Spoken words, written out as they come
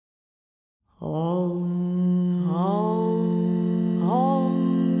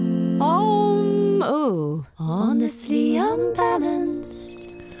Honestly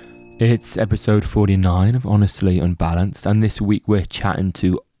Unbalanced. It's episode 49 of Honestly Unbalanced, and this week we're chatting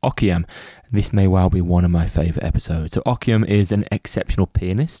to Okiam. This may well be one of my favourite episodes. So Okiam is an exceptional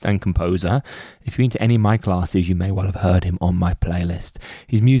pianist and composer. If you're into any of my classes, you may well have heard him on my playlist.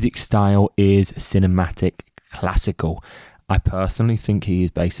 His music style is cinematic classical. I personally think he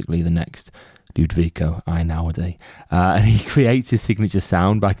is basically the next Ludovico Einaudi. And he creates his signature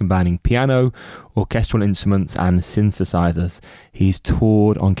sound by combining piano, orchestral instruments and synthesizers. He's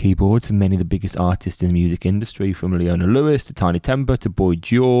toured on keyboards for many of the biggest artists in the music industry, from Leona Lewis to Tiny Temper to Boy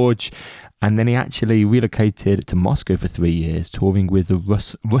George. And then he actually relocated to Moscow for 3 years, touring with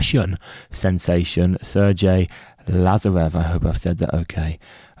the Russian sensation Sergei Lazarev. I hope I've said that okay.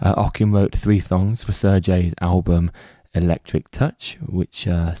 Okiam wrote 3 songs for Sergei's album Electric Touch, which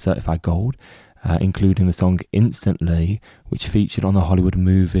certified gold, including the song Instantly, which featured on the Hollywood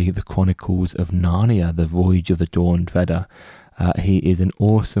movie The Chronicles of Narnia, The Voyage of the Dawn Treader. He is an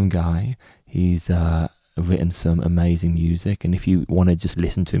awesome guy. He's written some amazing music, and if you want to just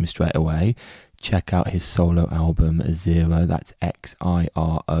listen to him straight away, check out his solo album Xiro, that's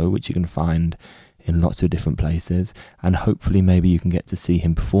Xiro, which you can find in lots of different places, and hopefully maybe you can get to see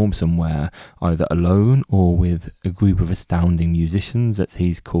him perform somewhere, either alone or with a group of astounding musicians that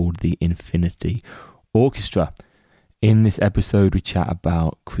he's called the Infinity Orchestra. In this episode we chat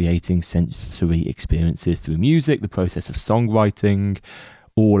about creating sensory experiences through music, the process of songwriting,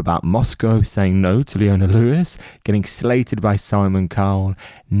 all about Moscow, saying no to Leona Lewis, getting slated by Simon Cowell,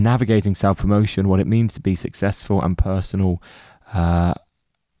 navigating self-promotion, what it means to be successful, and personal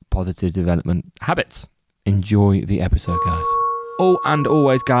positive development habits. Enjoy the episode, guys. Oh, and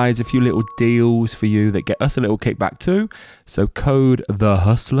always, guys, a few little deals for you that get us a little kickback too. So code The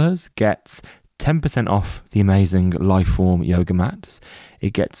Hustlers gets 10% off the amazing Lifeform yoga mats.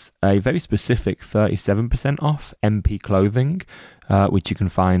 It gets a very specific 37% off MP clothing, which you can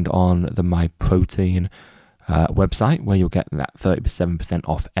find on the MyProtein website, where you'll get that 37%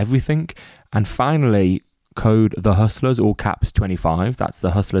 off everything. And finally, code The Hustlers, all caps 25, that's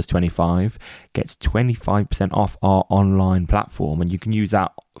The Hustlers 25, gets 25% off our online platform, and you can use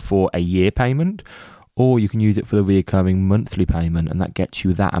that for a year payment, or you can use it for the recurring monthly payment, and that gets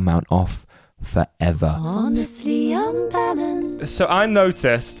you that amount off forever. Honestly Unbalanced. So I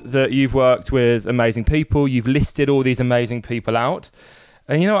noticed that you've worked with amazing people, you've listed all these amazing people out,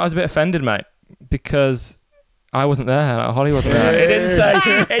 and you know what, I was a bit offended, mate, because I wasn't there. Like, Holly wasn't there. It didn't say.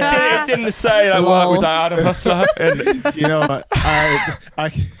 It didn't say. I worked with that Adam Hustler. Do you know what? I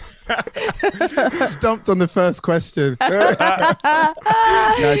stumped on the first question. No,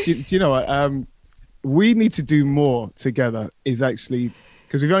 do you know what? We need to do more together. Is actually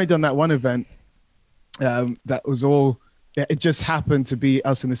because we've only done that one event. That was all. It just happened to be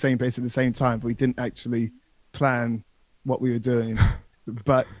us in the same place at the same time, but we didn't actually plan what we were doing.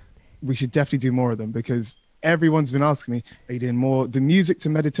 But we should definitely do more of them, because everyone's been asking me, are you doing more? The music to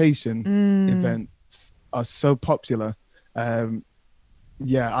meditation events are so popular. I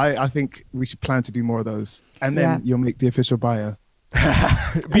think we should plan to do more of those. And then you'll make the official bio.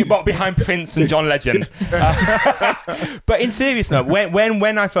 Behind Prince and John Legend. But in serious note,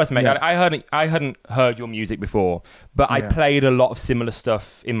 when I first met you, I hadn't heard your music before, but I played a lot of similar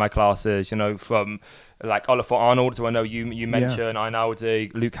stuff in my classes, you know, from like Olafur Arnold, who I know you mentioned,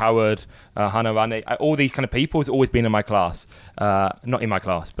 Einaudi, Luke Howard, Hannah Rani, all these kind of people has always been in my class. Not in my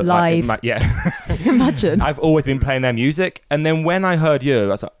class, but live. Imagine. I've always been playing their music, and then when I heard you, I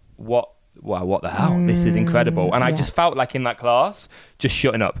was like, what the hell? This is incredible. And I just felt like in that class, just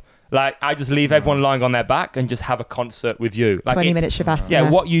shutting up. Like, I just leave everyone lying on their back and just have a concert with you. Like 20-minute Shavasana. Yeah,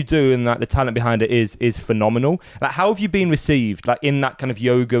 what you do and like the talent behind it is phenomenal. Like, how have you been received, like in that kind of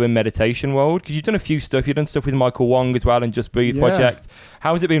yoga and meditation world? Because you've done a few stuff. You've done stuff with Michael Wong as well and Just Breathe project.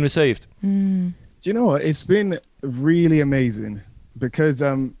 How has it been received? Do you know what? It's been really amazing because,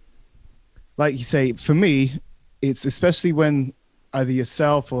 like you say, for me, it's especially when either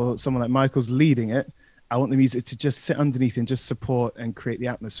yourself or someone like Michael's leading it, I want the music to just sit underneath and just support and create the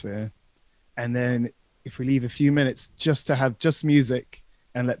atmosphere. And then if we leave a few minutes just to have just music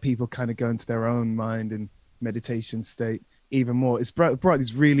and let people kind of go into their own mind and meditation state even more, it's brought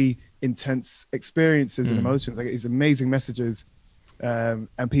these really intense experiences and emotions, like these amazing messages. And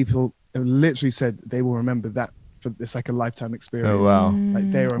people have literally said they will remember that it's like a lifetime experience. Oh, wow.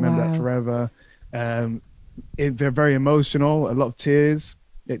 Like they remember that forever. They're very emotional, a lot of tears.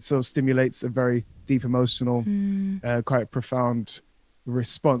 It sort of stimulates a very deep emotional, quite profound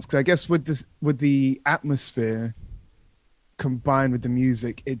response. Because I guess with the atmosphere combined with the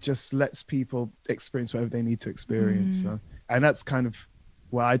music, it just lets people experience whatever they need to experience. So, and that's kind of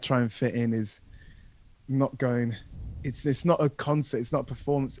where I try and fit in, is not going, it's not a concert, it's not a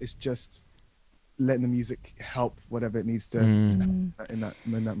performance, it's just letting the music help whatever it needs to in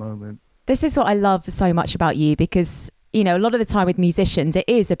that moment. This is what I love so much about you, because you know, a lot of the time with musicians, it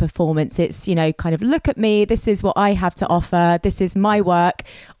is a performance. It's, you know, kind of look at me. This is what I have to offer. This is my work.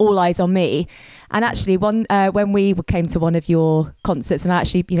 All eyes on me. And actually, when we came to one of your concerts, and I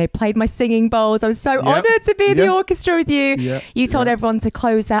actually, you know, played my singing bowls, I was so honoured to be in the orchestra with you. You told everyone to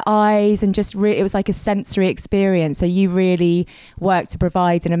close their eyes and just it was like a sensory experience. So you really worked to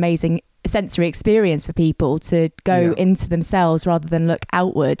provide an amazing sensory experience for people to go into themselves rather than look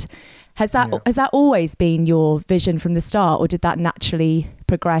outward. Has that always been your vision from the start, or did that naturally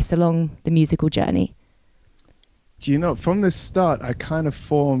progress along the musical journey? Do you know, from the start, I kind of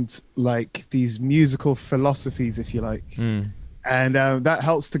formed like these musical philosophies, if you like, and that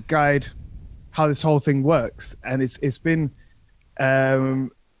helps to guide how this whole thing works. And it's been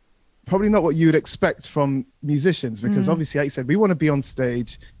probably not what you would expect from musicians, because obviously, like you said, we want to be on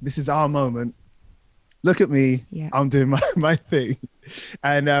stage. This is our moment. Look at me. I'm doing my thing.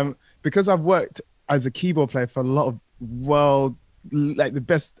 And because I've worked as a keyboard player for a lot of like the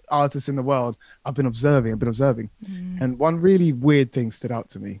best artists in the world, I've been observing. And one really weird thing stood out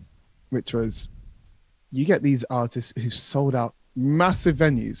to me, which was you get these artists who sold out massive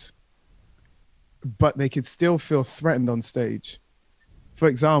venues, but they could still feel threatened on stage. For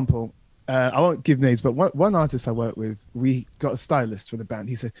example, I won't give names, but one artist I worked with, we got a stylist for the band.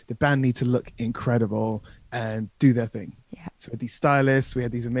 He said the band need to look incredible and do their thing. So we had these stylists, we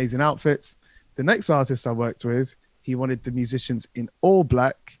had these amazing outfits. The next artist I worked with, he wanted the musicians in all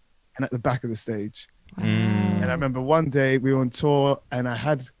black and at the back of the stage. And I remember one day we were on tour, and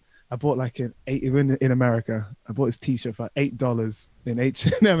I bought like in America, I bought this t-shirt for $8 in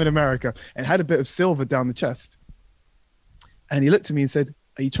H&M in America, and had a bit of silver down the chest. And he looked at me and said,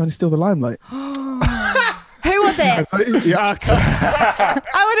 "Are you trying to steal the limelight?" Who was it? I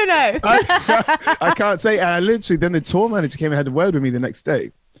want to know. I can't say. And I literally, then the tour manager came and had a word with me the next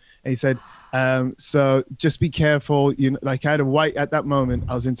day. And he said, so just be careful. You know, like I had at that moment,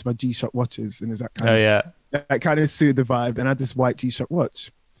 I was into my G-Shock watches. And that kind of suited the vibe. And I had this white G-Shock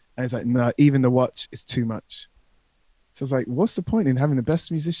watch. And it's like, no, even the watch is too much. So I was like, what's the point in having the best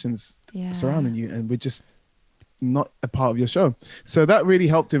musicians surrounding you, and we're just not a part of your show? So that really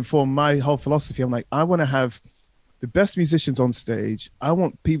helped inform my whole philosophy. I'm like, I want to have the best musicians on stage. I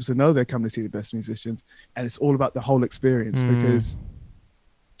want people to know they're coming to see the best musicians, and it's all about the whole experience. Because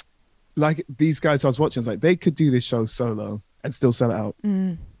like these guys I was watching, it's like they could do this show solo and still sell it out,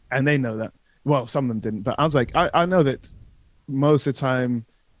 and they know that. Well, some of them didn't, but I was like, I know that most of the time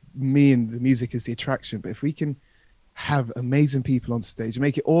me and the music is the attraction, but if we can have amazing people on stage,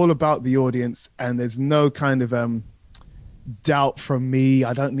 make it all about the audience, and there's no kind of doubt from me.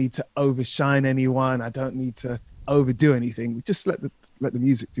 I don't need to overshine anyone. I don't need to overdo anything. We just let the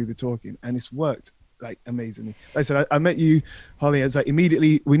music do the talking, and it's worked like amazingly. Like I said, I met you, Holly. It's like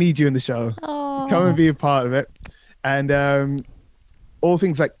immediately, we need you in the show. Aww. Come and be a part of it. And all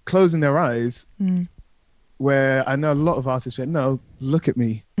things like closing their eyes, where I know a lot of artists went, no, look at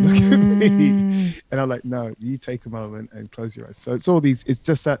me, look at me. And I'm like, no, you take a moment and close your eyes. So it's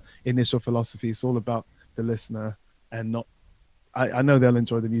just that initial philosophy. It's all about the listener, and not, I know they'll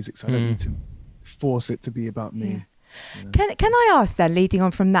enjoy the music, so I don't need to force it to be about me. You know? Can I ask then, leading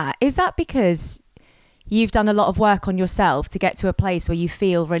on from that, is that because you've done a lot of work on yourself to get to a place where you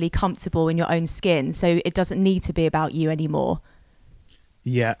feel really comfortable in your own skin, so it doesn't need to be about you anymore?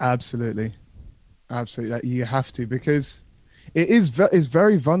 Yeah, absolutely. You have to, because it's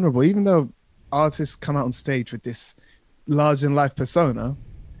very vulnerable. Even though artists come out on stage with this larger than life persona,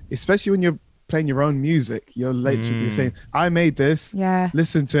 especially when you're playing your own music, you're literally saying, I made this,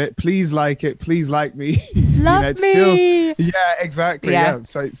 listen to it, please like it, please like me. Love me. Still, exactly.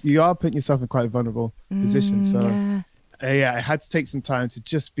 So you are putting yourself in quite a vulnerable position. So it had to take some time to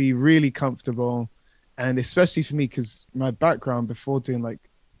just be really comfortable. And especially for me, because my background before doing like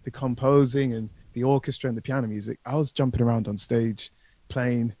the composing and the orchestra and the piano music, I was jumping around on stage,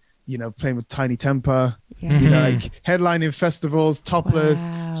 playing with Tiny Temper, like headlining festivals, topless,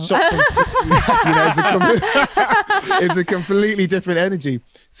 shots on stage. It's a completely different energy.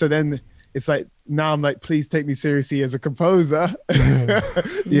 So then it's like, now I'm like, please take me seriously as a composer,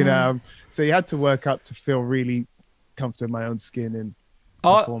 So you had to work up to feel really comfortable in my own skin and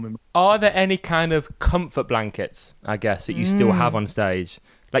performing. Are there any kind of comfort blankets, I guess, that you still have on stage?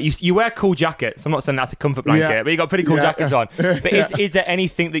 Like you wear cool jackets. I'm not saying that's a comfort blanket, but you got pretty cool jackets on. But is there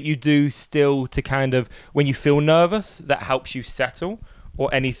anything that you do still to kind of, when you feel nervous, that helps you settle,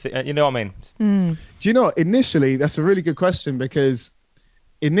 or anything? You know what I mean? Do you know, initially, that's a really good question, because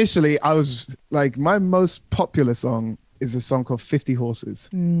initially I was like, my most popular song is a song called 50 Horses.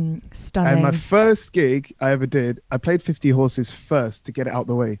 Stunning. And my first gig I ever did, I played 50 Horses first to get it out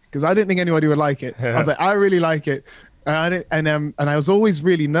the way, because I didn't think anybody would like it. I was like, I really like it. And I was always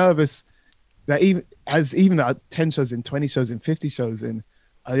really nervous that even at 10 shows in, 20 shows in, 50 shows in,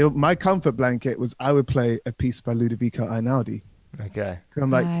 my comfort blanket was I would play a piece by Ludovico Einaudi. Okay.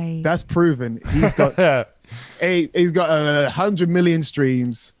 I'm like, that's proven. He's got 100 million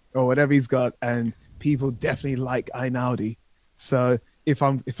streams or whatever he's got, and people definitely like Einaudi. So if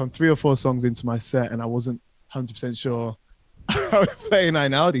I'm 3 or 4 songs into my set and I wasn't 100% sure I was playing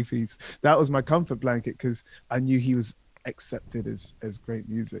Einaudi piece, that was my comfort blanket, because I knew he was accepted as great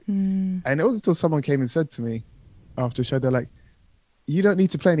music. And it wasn't until someone came and said to me after a show, they're like, you don't need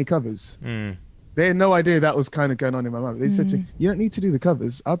to play any covers. They had no idea that was kind of going on in my mind. They said to me, you don't need to do the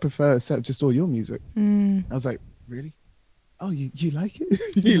covers. I prefer a set of just all your music. I was like, really? Oh, you like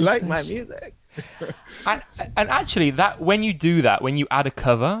it? You like my music? and actually, that when you do that, when you add a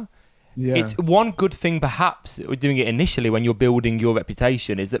cover, it's one good thing perhaps doing it initially when you're building your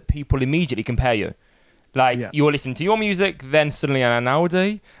reputation is that people immediately compare you. Like you're listening to your music, then suddenly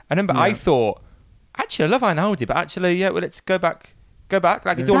Einaudi. And then I thought, actually I love Einaudi, but actually, well, let's go back.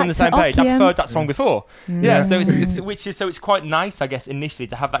 Like it's all on the same page. I preferred that song before. So it's quite nice, I guess, initially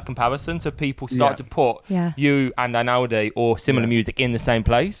to have that comparison, so people start to put you and Einaudi or similar music in the same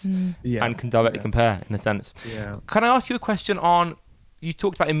place and can directly compare in a sense. Can I ask you a question on? You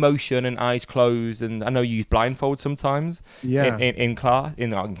talked about emotion and eyes closed, and I know you use blindfold sometimes. In class, in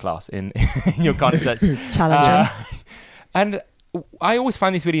your concerts. Challenging. And I always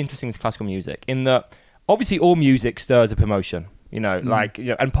find this really interesting with classical music, in that obviously all music stirs up emotion.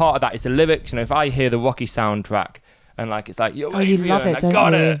 And part of that is the lyrics. If I hear the Rocky soundtrack and it's like, yo, Adrian, you love it, I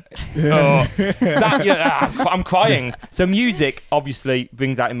got it. I'm crying. So music obviously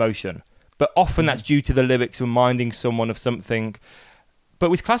brings out emotion, but often that's due to the lyrics reminding someone of something. But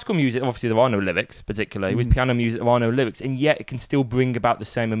with classical music, obviously there are no lyrics, particularly. With piano music, there are no lyrics, and yet it can still bring about the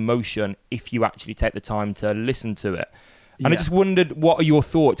same emotion if you actually take the time to listen to it. And I just wondered, what are your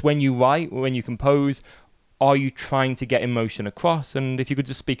thoughts when you write, when you compose? Are you trying to get emotion across? And if you could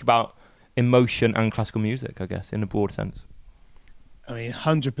just speak about emotion and classical music, I guess, in a broad sense. I mean,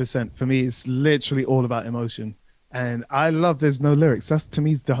 100%. For me, it's literally all about emotion. And I love there's no lyrics. That's, to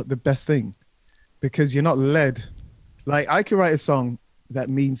me, the best thing. Because you're not led. Like, I could write a song that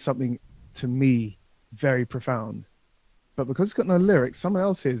means something to me very profound. But because it's got no lyrics, someone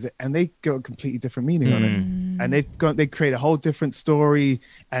else hears it and they got a completely different meaning on it. And they create a whole different story,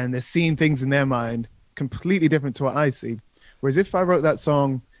 and they're seeing things in their mind completely different to what I see. Whereas if I wrote that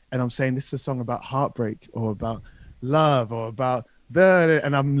song and I'm saying this is a song about heartbreak or about love or about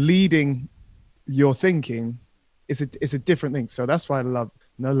and I'm leading your thinking, it's a different thing. So that's why I love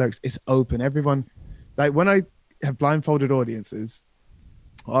no lyrics. It's open. Everyone, like when I have blindfolded audiences,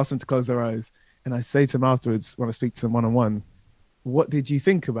 I ask them to close their eyes and I say to them afterwards when I speak to them one-on-one, what did you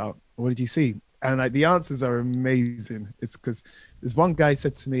think about? What did you see? And the answers are amazing. It's because there's one guy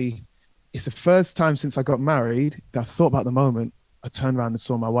said to me, it's the first time since I got married that I thought about the moment I turned around and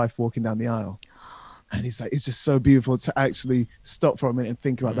saw my wife walking down the aisle. And he's like, it's just so beautiful to actually stop for a minute and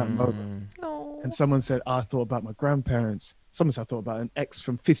think about that moment. And someone said, I thought about my grandparents. Someone said, I thought about an ex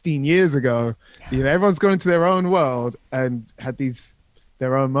from 15 years ago. Everyone's gone into their own world and had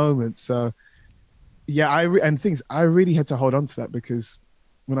their own moments. So I really had to hold on to that, because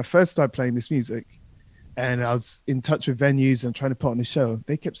when I first started playing this music and I was in touch with venues and trying to put on a show,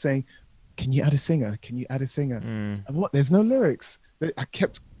 they kept saying, can you add a singer? Can you add a singer? And what? There's no lyrics.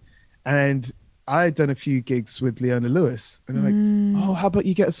 And I had done a few gigs with Leona Lewis, and they're like, oh, how about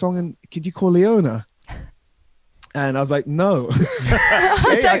you get a song and could you call Leona? And I was like, no,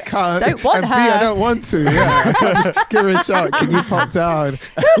 A, I can't. Don't want and her. B, I don't want to. Just give her a shot. Can you pop down?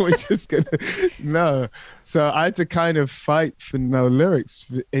 We're just gonna no. So I had to kind of fight for no lyrics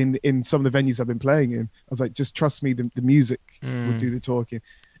in some of the venues I've been playing in. I was like, just trust me, the music will do the talking.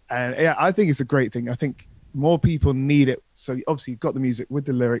 And I think it's a great thing. I think more people need it. So obviously you've got the music with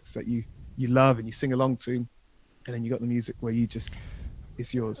the lyrics that you love and you sing along to, and then you got the music where you just,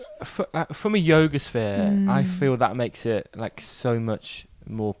 it's yours. From a yoga sphere, I feel that makes it so much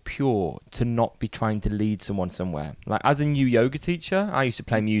more pure to not be trying to lead someone somewhere. Like as a new yoga teacher, I used to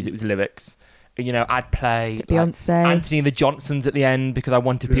play music with lyrics. I'd play Beyonce, Anthony and the Johnsons at the end because I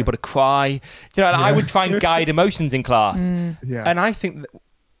wanted people to cry. I would try and guide emotions in class. And I think that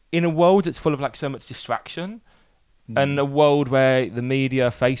in a world that's full of like so much distraction, and a world where the media,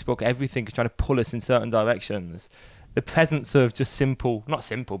 Facebook, everything is trying to pull us in certain directions, the presence of just simple, not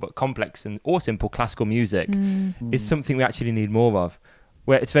simple, but complex or simple classical music is something we actually need more of,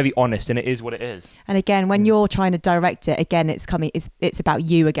 where it's very honest and it is what it is. And again, when you're trying to direct it, again, it's about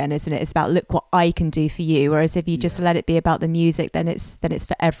you again, isn't it? It's about, look what I can do for you. Whereas if you just let it be about the music, then it's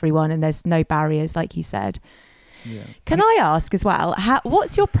for everyone and there's no barriers, like you said. Yeah. Can I ask as well,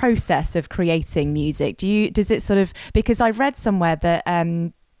 what's your process of creating music? Does it sort of, because I read somewhere that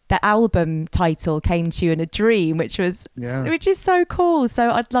the album title came to you in a dream, which is so cool. So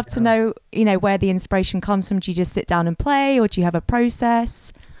I'd love to know, where the inspiration comes from. Do you just sit down and play, or do you have a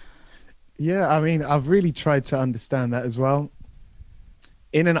process? Yeah, I mean, I've really tried to understand that as well.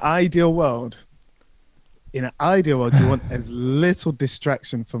 In an ideal world, you want as little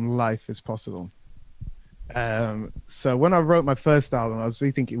distraction from life as possible. So when I wrote my first album, I was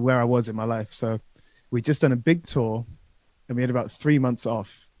rethinking where I was in my life. So we just done a big tour, and we had about 3 months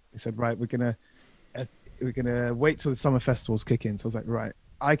off. We said, right, we're gonna wait till the summer festivals kick in. So I was like, right,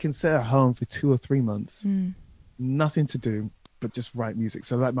 I can sit at home for 2 or 3 months, nothing to do but just write music.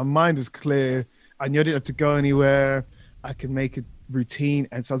 So like my mind was clear. I knew I didn't have to go anywhere. I could make a routine.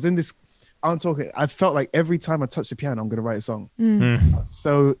 And so I was in this. I felt like every time I touch the piano, I'm going to write a song. I was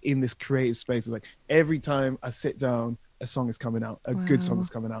so in this creative space. It's like every time I sit down, a song is coming out, a good song is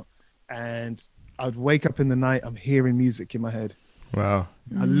coming out. And I'd wake up in the night, I'm hearing music in my head. Wow.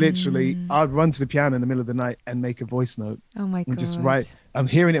 I'd run to the piano in the middle of the night and make a voice note. Oh my God. And just write. I'm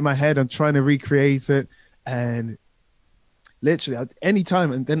hearing it in my head. I'm trying to recreate it. And literally at any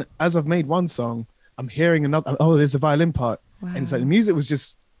time. And then as I've made one song, I'm hearing another. Oh, there's the violin part. Wow. And it's like the music was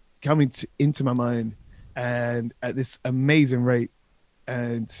just coming into my mind, and at this amazing rate,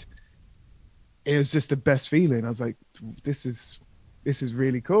 and it was just the best feeling. I was like, this is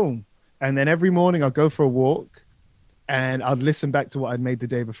really cool. And then every morning I'd go for a walk and I'd listen back to what I'd made the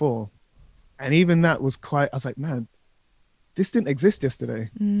day before, and even that was I was like, man, this didn't exist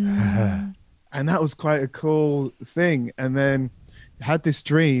yesterday. And that was quite a cool thing. And then I had this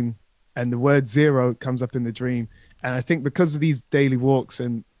dream, and the word zero comes up in the dream, and I think because of these daily walks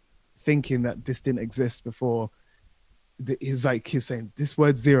and thinking that this didn't exist before, he's saying this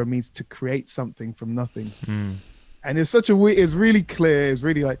word zero means to create something from nothing. And it's it's really clear. It's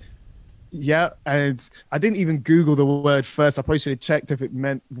really like, and I didn't even Google the word first. I probably should have checked if it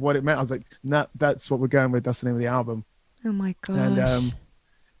meant what it meant. I was like, nah, that's what we're going with. That's the name of the album. Oh my gosh.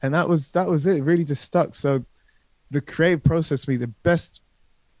 And that was it. It really just stuck. So the creative process for me, the best,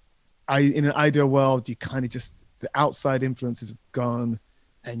 in an ideal world, you kind of just, the outside influences have gone,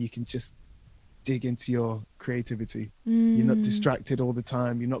 and you can just dig into your creativity. You're not distracted all the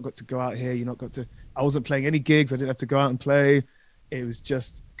time. You're not got to go out here. I wasn't playing any gigs. I didn't have to go out and play. It was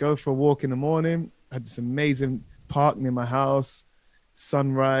just go for a walk in the morning. I had this amazing park near my house,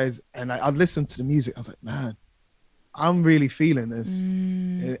 sunrise. And I'd listen to the music. I was like, man, I'm really feeling this.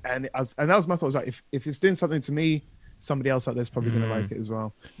 And that was my thought. I was like, if it's doing something to me, somebody else out there's probably going to like it as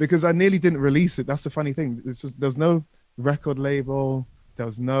well. Because I nearly didn't release it. That's the funny thing. There was no record label. There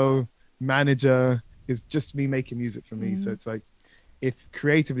was no manager. It's just me making music for me. So it's like, if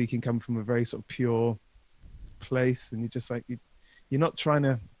creatively can come from a very sort of pure place, and you're just like, you're not trying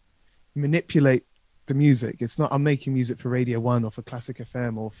to manipulate the music. It's not, I'm making music for Radio 1 or for Classic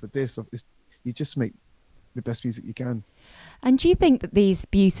FM or for this or this. You just make the best music you can. And do you think that these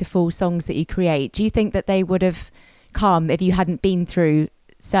beautiful songs that you create, do you think that they would have come if you hadn't been through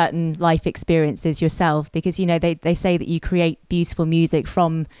certain life experiences yourself? Because they say that you create beautiful music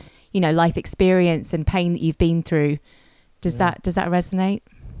from life experience and pain that you've been through. Does that resonate?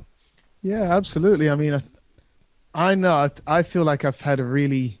 Yeah, absolutely. I mean, I know I feel like I've had a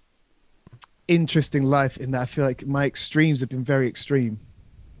really interesting life in that I feel like my extremes have been very extreme.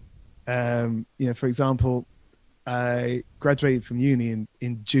 For example, I graduated from uni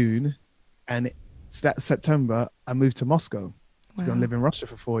in June, and that September I moved to Moscow to go and live in Russia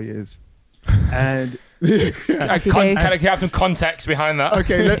for 4 years. And can I have some context behind that?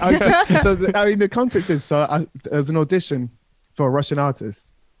 Okay, the context is, there was an audition for a Russian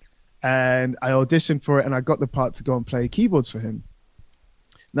artist, and I auditioned for it, and I got the part to go and play keyboards for him.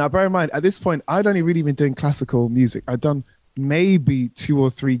 Now, bear in mind, at this point, I'd only really been doing classical music. I'd done maybe 2 or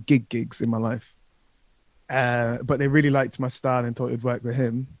 3 gigs in my life, but they really liked my style and thought it'd work with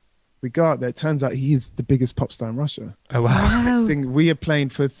him. We go out there. It turns out he is the biggest pop star in Russia. Oh, wow. Next thing, we are playing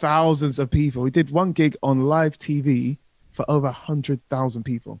for thousands of people. We did one gig on live TV for over 100,000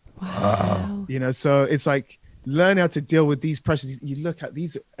 people. Wow. So it's like learning how to deal with these pressures. You look at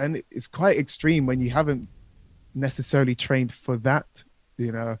these, and it's quite extreme when you haven't necessarily trained for that.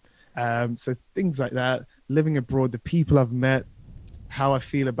 So things like that, living abroad, the people I've met, how I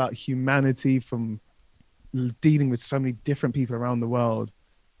feel about humanity from dealing with so many different people around the world.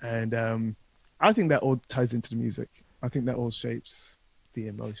 And I think that all ties into the music. I think that all shapes the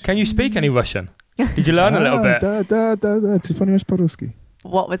emotion. Can you speak any Russian? Did you learn a little bit? Ty ponieważ po-ruski.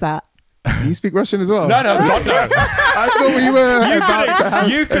 What was that? Do you speak Russian as well? No, God, no. I thought we were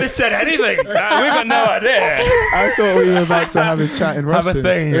You could have said anything. We've got no idea. I thought we were about to have a chat in Russian. Have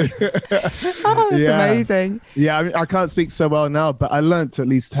a thing. Oh, that's Yeah. amazing. Yeah, I mean, I can't speak so well now, but I learned to at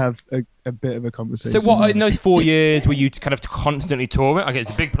least have a bit of a conversation. So what, in those 4 years, were you kind of constantly touring? Okay,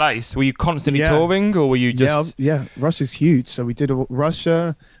 it's a big place. Were you constantly Yeah. touring, or were you just... Yeah, Russia's huge. So we did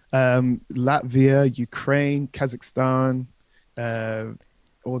Russia, Latvia, Ukraine, Kazakhstan,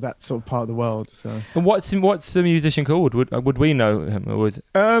 all that sort of part of the world. So, And what's the musician called? Would we know him, or was it?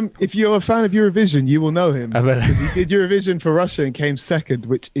 if you're a fan of Eurovision, you will know him I bet. because he did Eurovision for Russia and came second,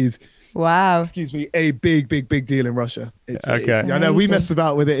 which is, Wow. excuse me, a big deal in Russia. It's Okay. I know we Amazing. mess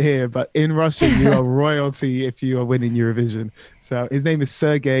about with it here, but in Russia, you are royalty if you are winning Eurovision. So his name is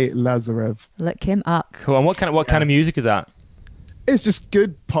Sergei Lazarev. Look him up. Cool. And what kind of music is that? It's just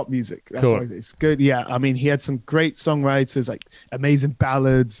good pop music. That's Cool. all it is. Good. Yeah. I mean, he had some great songwriters, like amazing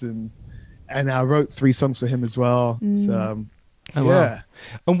ballads, and I wrote 3 songs for him as well. So, Oh, yeah. wow.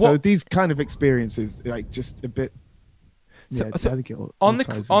 And So what these kind of experiences, like just a bit. So- Yeah, so I think it all on ties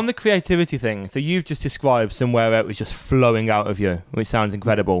the in. on the creativity thing? So you've just described somewhere where it was just flowing out of you, which sounds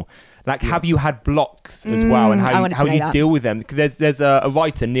incredible. Like, have you had blocks as well, and I how wanted how to do you know that. deal with them? 'Cause there's a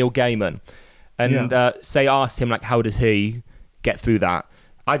writer, Neil Gaiman, and Yeah. say asked him like, how does he get through that?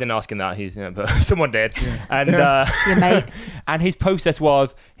 I didn't ask him that, but someone did, and Your mate. and his process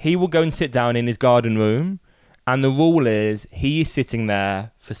was he will go and sit down in his garden room, and the rule is he is sitting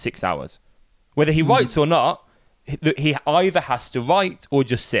there for 6 hours, whether he writes or not. He either has to write or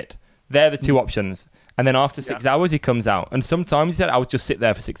just sit. They're the 2 options. And then after 6 hours, he comes out. And sometimes he said, I would just sit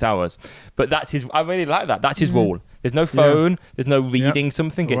there for 6 hours. But that's his. I really like that. That's his rule. There's no phone. There's no reading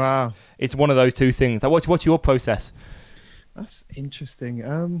something. It's Wow. it's one of those 2 things. Like, what's your process? That's interesting.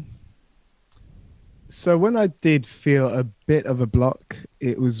 So when I did feel a bit of a block,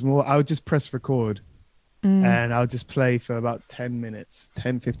 it was more, I would just press record and I'll just play for about 10 minutes,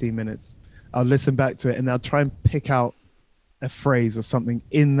 10, 15 minutes. I'll listen back to it and I'll try and pick out a phrase or something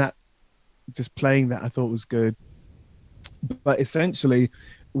in that, just playing that I thought was good. But essentially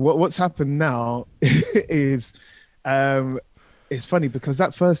what's happened now is, it's funny because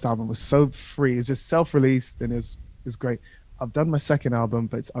that first album was so free. It's just self-released and it was great. I've done my second album,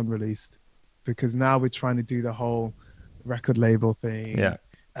 but it's unreleased because now we're trying to do the whole record label thing,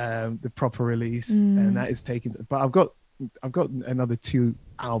 the proper release, and that is taking. But I've got another 2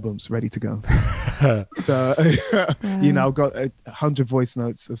 albums ready to go. So you know, I've got 100 voice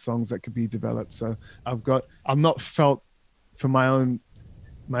notes of songs that could be developed. So I'm not felt for my own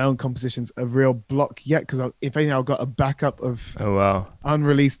compositions a real block yet because if anything, I've got a backup of Oh, wow.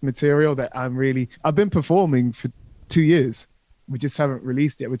 unreleased material that I've been performing for 2 years. We just haven't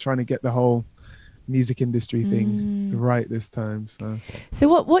released yet. We're trying to get the whole music industry thing right this time. So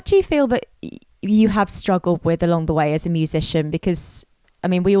what do you feel that you have struggled with along the way as a musician? Because I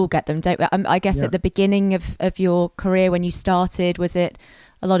mean, we all get them, don't we? I guess Yeah. at the beginning of your career when you started, was it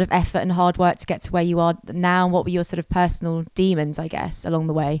a lot of effort and hard work to get to where you are now? What were your sort of personal demons, I guess, along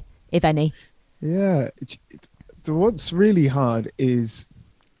the way, if any? Yeah, what's really hard is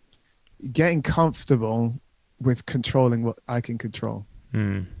getting comfortable with controlling what I can control.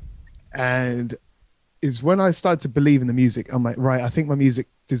 And is when I start to believe in the music, I'm like, right, I think my music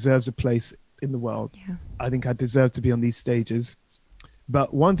deserves a place in the world. Yeah. I think I deserve to be on these stages.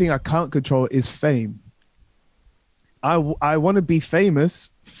 But one thing I can't control is fame. I want to be famous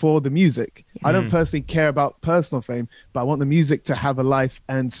for the music. I don't personally care about personal fame, but I want the music to have a life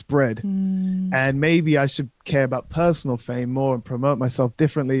and spread. And maybe I should care about personal fame more and promote myself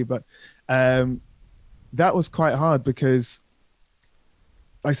differently. But that was quite hard because,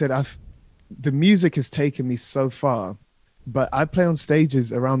 like I said, the music has taken me so far, but I play on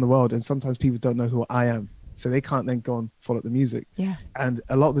stages around the world and sometimes people don't know who I am. So they can't then go and follow the music. Yeah. And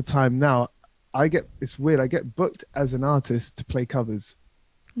a lot of the time now, it's weird, I get booked as an artist to play covers.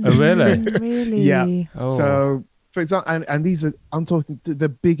 Oh, really? Really? Yeah. Oh. So, for example, and these are, I'm talking the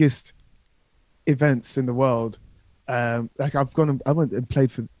biggest events in the world. Like I went and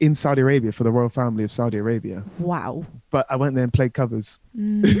played in Saudi Arabia for the royal family of Saudi Arabia, Wow. but I went there and played covers.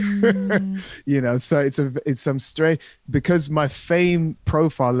 You know, so it's some straight, because my fame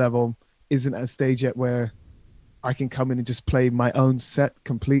profile level isn't at a stage yet where I can come in and just play my own set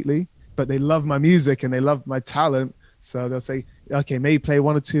completely, but they love my music and they love my talent. So they'll say, okay, maybe play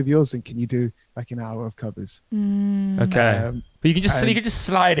one or two of yours, and can you do like an hour of covers? Okay. But you can just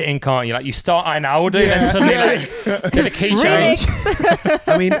slide it in, can't you? Like you start I Now do, and suddenly get a key change.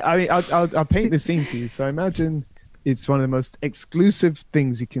 I'll paint the scene for you. So imagine it's one of the most exclusive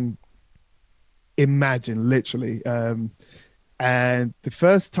things you can imagine, literally. And the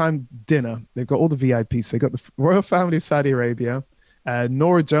first time dinner, they've got all the VIPs. They got the royal family of Saudi Arabia.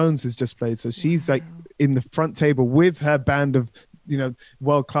 Nora Jones has just played, so she's like in the front table with her band of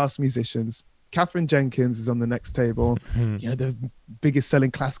world-class musicians. Catherine Jenkins is on the next table, the biggest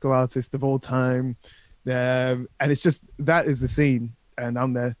selling classical artist of all time. And it's just, that is the scene. And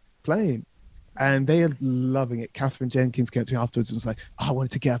I'm there playing. And they are loving it. Catherine Jenkins came to me afterwards and was like, I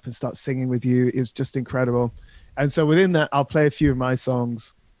wanted to get up and start singing with you. It was just incredible. And so within that, I'll play a few of my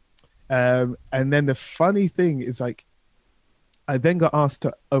songs. And then the funny thing is, like, I then got asked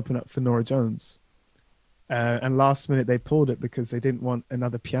to open up for Nora Jones. And last minute they pulled it because they didn't want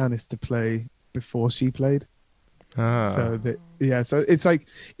another pianist to play before she played. So it's like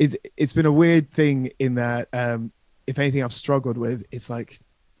it's been a weird thing in that if anything I've struggled with, it's like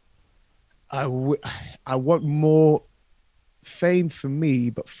I want more fame for me,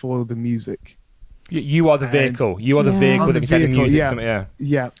 but for the music. You are the vehicle. You are the vehicle that can take the music.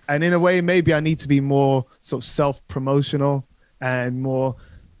 Yeah. And in a way, maybe I need to be more sort of self-promotional and more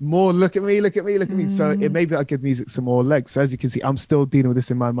look at me. So it maybe I'll give music some more legs. So as you can see, I'm still dealing with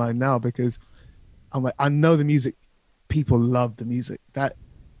this in my mind now because I'm like, I know the music, people love the music. And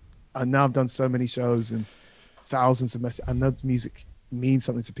now I've done so many shows and thousands of messages. I know the music means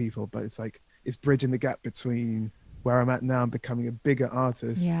something to people, but it's like, it's bridging the gap between where I'm at now and becoming a bigger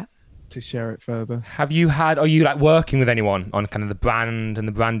artist to share it further. Are you like working with anyone on kind of the brand and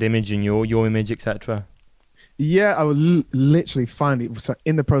the brand image and your image, etc.? Yeah, I will literally finally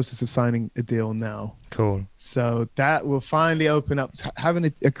in the process of signing a deal now. Cool. So that will finally open up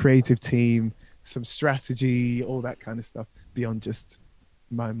having a creative team, some strategy, all that kind of stuff beyond just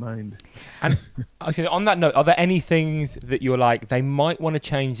my mind. And on that note, are there any things that you're like, they might want to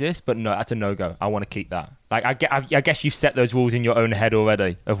change this, but no, that's a no-go. I want to keep that. Like I guess you've set those rules in your own head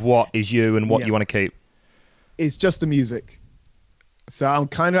already of what is you and what you want to keep. It's just the music. So I'm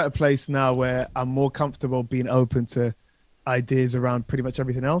kind of at a place now where I'm more comfortable being open to ideas around pretty much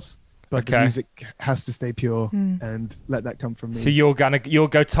everything else. But the music has to stay pure and let that come from me. So you'll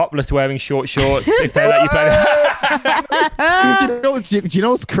go topless wearing short shorts if they let you play that. Do you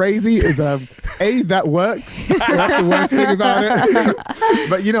know what's crazy is that works. That's the worst thing about it.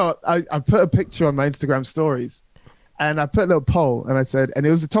 But I put a picture on my Instagram stories and I put a little poll and I said, and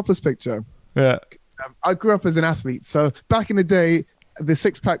it was a topless picture. Yeah. I grew up as an athlete, so back in the day, the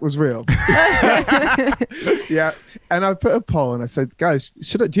six-pack was real. Yeah, and I put a poll and I said, guys,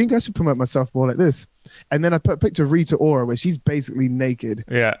 do you think I should promote myself more like this? And then I put a picture of Rita Ora where she's basically naked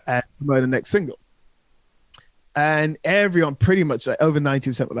and promote the next single. And everyone pretty much, like over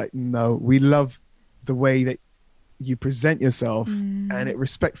 90% were like, no, we love the way that you present yourself and it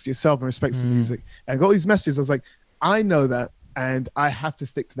respects yourself and respects the music. And I got all these messages. I was like, I know that. And I have to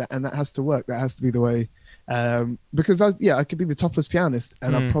stick to that, and that has to work. That has to be the way, because I could be the topless pianist,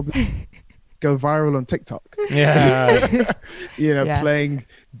 and I'll probably go viral on TikTok. Yeah, playing.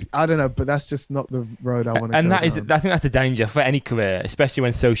 I don't know, but that's just not the road I want to. And I think that's a danger for any career, especially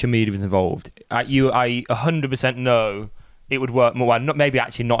when social media is involved. I 100% know it would work more. Well, maybe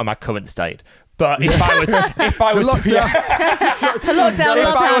actually not in my current state. But if I was if I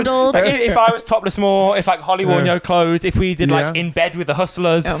was topless more, if like Holly wore no clothes, if we did like in bed with the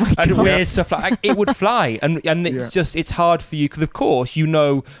Hustlers and weird stuff like it would fly. And it's just, it's hard for you because of course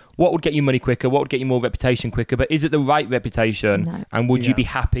what would get you money quicker, what would get you more reputation quicker, but is it the right reputation? No. And would you be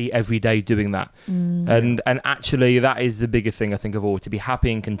happy every day doing that? And actually that is the bigger thing I think of all, to be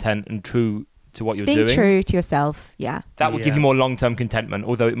happy and content and true to what you're doing. Being true to yourself, that will give you more long-term contentment,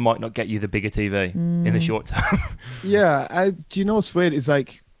 although it might not get you the bigger TV in the short term. Do you know what's weird? It's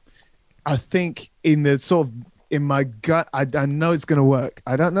like, I think in my gut, I know it's going to work.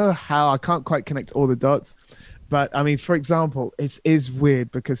 I don't know how, I can't quite connect all the dots. But I mean, for example, it is weird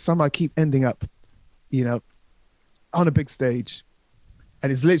because somehow I keep ending up, on a big stage.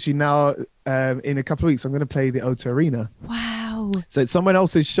 And it's literally now, in a couple of weeks, I'm going to play the O2 Arena. Wow. So it's someone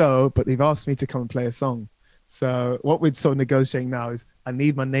else's show, but they've asked me to come and play a song. So what we're sort of negotiating now is I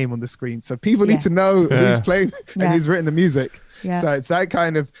need my name on the screen. So people need to know who's playing and who's written the music. Yeah. So it's that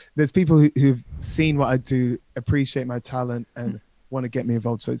kind of, there's people who've seen what I do, appreciate my talent and want to get me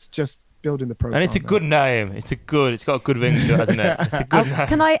involved. So it's just building the profile. And it's a good name. It's got a good ring to it, hasn't it? It's a good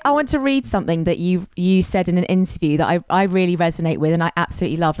name. I want to read something that you said in an interview that I really resonate with and I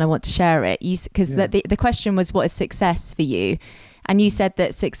absolutely love, and I want to share it. Because the question was, what is success for you? And you said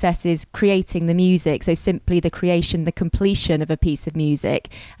that success is creating the music, so simply the creation, the completion of a piece of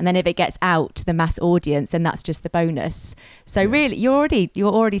music, and then if it gets out to the mass audience, then that's just the bonus. So really,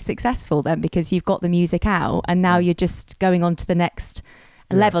 you're already successful then, because you've got the music out, and now you're just going on to the next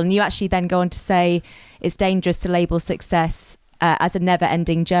level. And you actually then go on to say it's dangerous to label success as a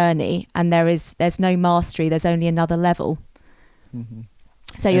never-ending journey, and there's no mastery. There's only another level. Mm-hmm.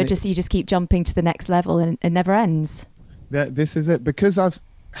 So you just keep jumping to the next level, and it never ends. This is it, because I've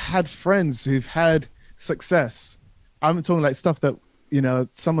had friends who've had success. I'm talking like stuff that,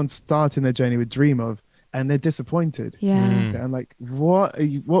 someone's starting their journey would dream of, and they're disappointed. Yeah. I'm like, what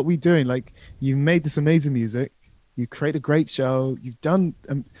are we doing? Like, you made this amazing music, you create a great show, you've done,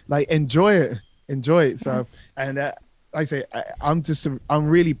 enjoy it. So, and like I say, I'm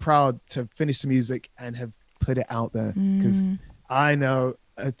really proud to finish the music and have put it out there, because I know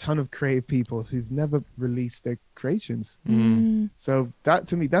a ton of creative people who've never released their creations. So that,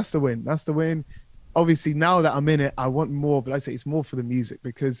 to me, that's the win. Obviously, now that I'm in it, I want more, but I say it's more for the music,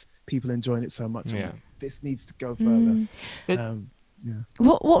 because people are enjoying it so much. Like, this needs to go further.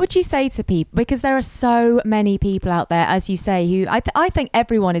 What would you say to people, because there are so many people out there, as you say, who I think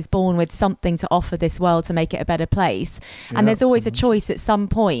everyone is born with something to offer this world to make it a better place, and there's always a choice at some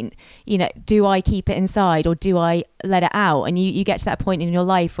point, do I keep it inside or do I let it out? And you get to that point in your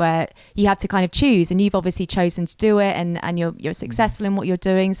life where you have to kind of choose, and you've obviously chosen to do it, and you're successful in what you're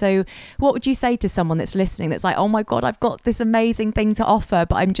doing. So what would you say to someone that's listening that's like, oh my God, I've got this amazing thing to offer,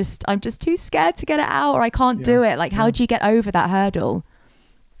 but I'm just too scared to get it out, or I can't do it? Like, how do you get over that hurdle?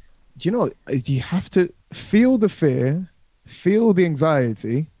 You have to feel the fear, feel the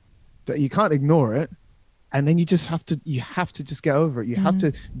anxiety, that you can't ignore it, and then you have to just get over it. You have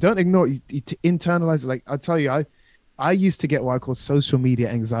to, don't ignore it, you to internalize it. Like, I'll tell you, I used to get what I call social media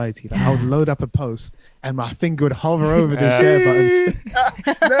anxiety. Like, I would load up a post and my finger would hover over the share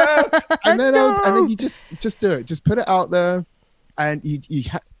button. And then you just do it. Just put it out there. And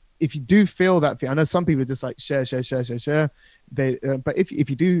if you do feel that fear, I know some people are just like share. But if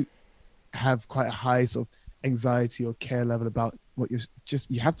you do have quite a high sort of anxiety or care level about what you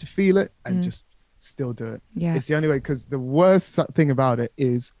have to feel it and just still do it. Yeah. It's the only way, because the worst thing about it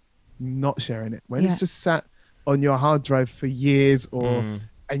is not sharing it. When it's just sat on your hard drive for years, and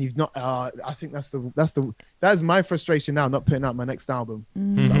you've not, I think that's my frustration now, not putting out my next album.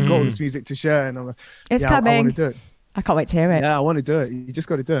 I've got all this music to share, and I'm like, it's coming. I want to do it. I can't wait to hear it. Yeah, I want to do it. You just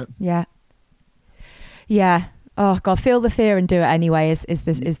got to do it. Yeah. Oh God, feel the fear and do it anyway is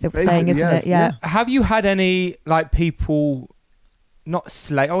the saying, isn't it? Yeah. Have you had any people not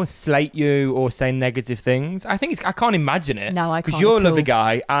slate you or say negative things? I can't imagine it. No, I can't. Because you're a lovely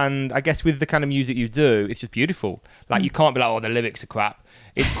guy, and I guess with the kind of music you do, it's just beautiful. Like, you can't be like, oh, the lyrics are crap.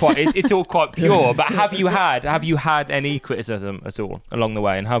 It's all quite pure. But have you had any criticism at all along the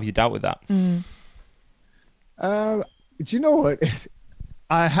way, and how have you dealt with that? Do you know what?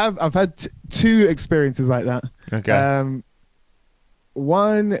 I've had two experiences like that. Okay.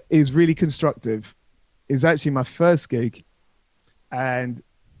 One is really constructive. It's actually my first gig, and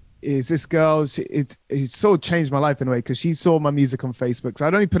is this girl. It sort of changed my life in a way, because she saw my music on Facebook. So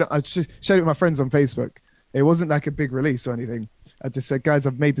I just shared it with my friends on Facebook. It wasn't like a big release or anything. I just said, guys,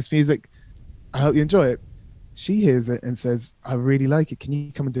 I've made this music. I hope you enjoy it. She hears it and says, I really like it. Can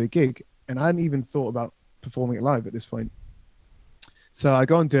you come and do a gig? And I hadn't even thought about performing it live at this point. So I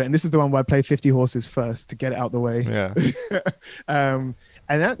go and do it. And this is the one where I play 50 Horses first to get it out the way. Yeah. And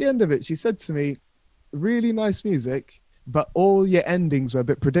at the end of it, she said to me, really nice music, but all your endings were a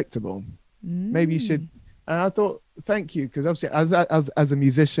bit predictable. Maybe you should. And I thought, thank you. Because obviously as a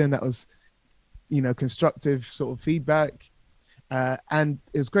musician, that was, constructive sort of feedback. And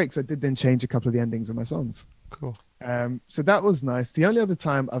it was great, because I did then change a couple of the endings of my songs. Cool. So that was nice. The only other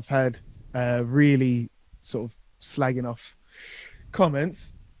time I've had really sort of slagging off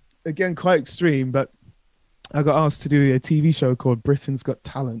comments, again quite extreme, but I got asked to do a TV show called Britain's Got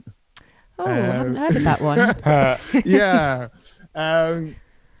Talent. I haven't heard of that one. Yeah.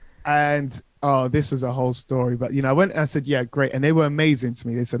 And this was a whole story, but I went and I said, yeah, great. And they were amazing to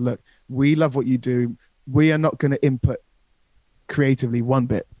me. They said, look, we love what you do. We are not going to input creatively one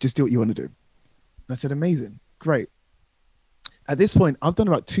bit. Just do what you want to do. And I said, amazing, great. At this point, I've done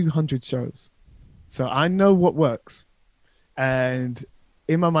about 200 shows. So I know what works. And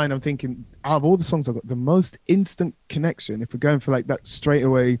in my mind, I'm thinking, out of all the songs I've got, the most instant connection, if we're going for like that straight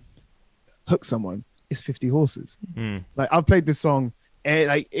away hook someone, is 50 Horses. Like, I've played this song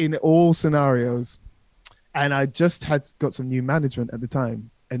like in all scenarios. And I just got some new management at the time,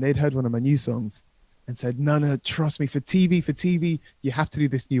 and they'd heard one of my new songs and said, no, trust me, for TV, you have to do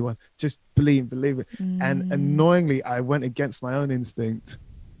this new one. Just believe it. And annoyingly, I went against my own instinct,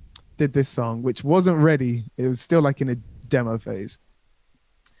 did this song, which wasn't ready. It was still like in a demo phase.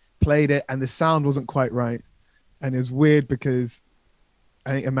 Played it, and the sound wasn't quite right. And it was weird because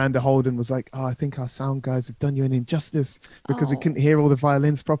I think Amanda Holden was like, I think our sound guys have done you an injustice because we couldn't hear all the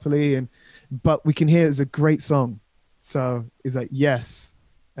violins properly. But we can hear it's a great song. So it's like, yes.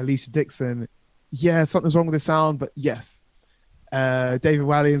 Alicia Dixon, yeah, something's wrong with the sound, but yes. David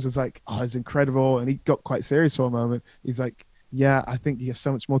Walliams was like, it's incredible. And he got quite serious for a moment. He's like, yeah, I think you have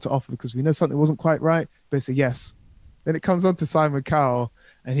so much more to offer because we know something wasn't quite right, but it's a yes. Then it comes on to Simon Cowell,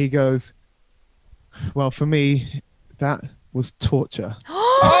 and he goes, well, for me, that was torture.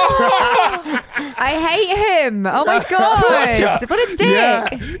 I hate him. Oh my God. What a dick. Yeah.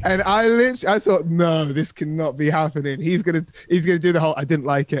 And I thought, no, this cannot be happening. He's gonna do the whole I didn't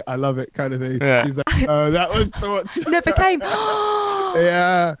like it, I love it kind of thing. Yeah. He's like, oh, that was torture. Never came.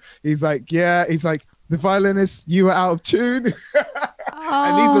 Yeah. He's like, the violinist, you were out of tune.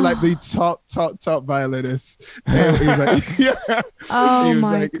 And these are like the top violinists. And he's like, yeah. Oh he was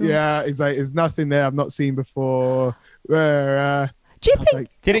my like, God. yeah. He's like, there's nothing there I've not seen before. Where Do you think?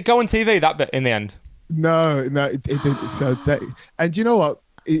 Did it go on TV, that bit, in the end? No, it didn't. So and you know what?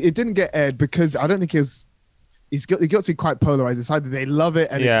 It didn't get aired because I don't think it got to be quite polarized. It's either they love it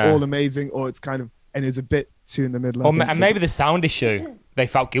and it's all amazing, or it's kind of, and it's a bit too in the middle. And maybe the sound issue they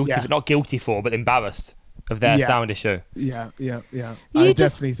felt guilty, not guilty for, but embarrassed of their sound issue. Yeah. I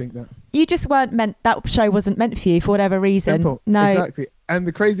definitely think that. You just weren't meant, that show wasn't meant for you for whatever reason. Simple. No. Exactly. And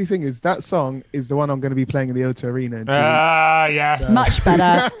the crazy thing is that song is the one I'm going to be playing in the O2 Arena in 2 weeks. Yes. Much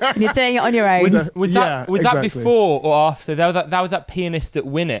better. And you're doing it on your own. Was that before or after? That was that pianist that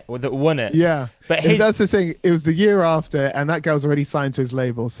won it. Yeah. But that's the thing. It was the year after, and that girl's already signed to his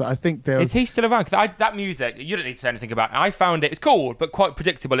label. So I think is he still around? Because that music, you don't need to say anything about it. I found it's cool, but quite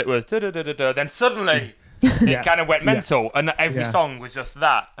predictable. It was da-da-da-da-da. Then suddenly it kind of went mental, and every song was just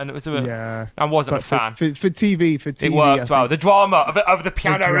that, and it was I wasn't a fan. For TV, it worked well. The drama of the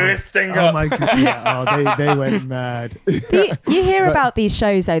piano lifting up. Oh my God! Yeah. They went mad. You hear about these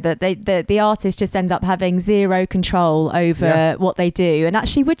shows though that the artists just end up having zero control over what they do, and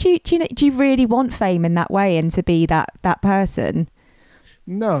actually, do you really want fame in that way and to be that person?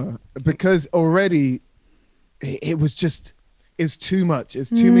 No, because already it was too much. It's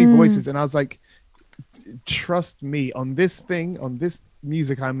too many voices, and I was like, trust me on this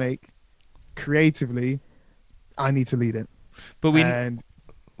music I make creatively, I need to lead it. But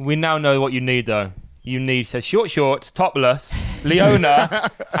we now know what you need though. You need short shorts, topless,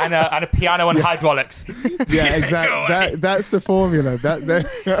 Leona, and a piano and hydraulics. Yeah, exactly. That's the formula.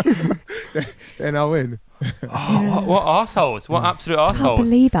 Then I'll win. What arseholes! What absolute arseholes! I can't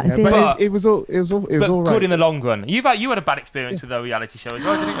believe that. But it was all good right. in the long run. You had a bad experience with a reality show as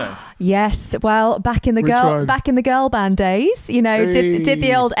well, didn't you? Yes. Well, back in the girl band days, did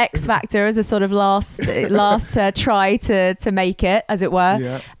the old X Factor as a sort of last try to make it, as it were.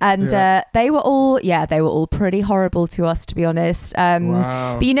 Yeah. And they were all pretty horrible to us, to be honest.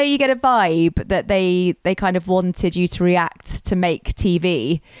 Wow. But you get a vibe that they kind of wanted you to react to make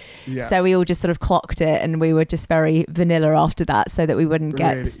TV. Yeah. So we all just sort of clocked it, and we were just very vanilla after that, so that we wouldn't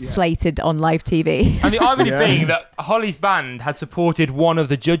get slated on live TV. And the irony being that Holly's band had supported one of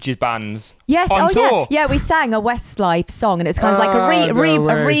the judges' bands. Yes, on tour. Yeah, we sang a Westlife song, and it was kind of like a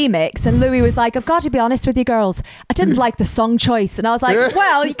remix. And Louis was like, "I've got to be honest with you, girls, I didn't like the song choice." And I was like,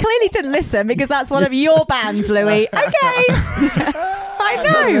 "Well, you clearly didn't listen because that's one of your bands, Louis." Okay. I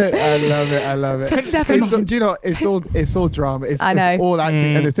know. I love it. Do you know? It's all drama. It's all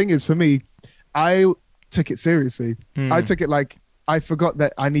acting. And the thing is, for me, I took it seriously. I took it like I forgot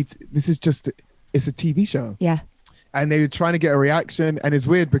that it's a TV show. Yeah. And they were trying to get a reaction, and it's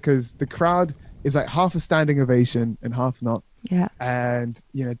weird because the crowd is like half a standing ovation and half not. Yeah. And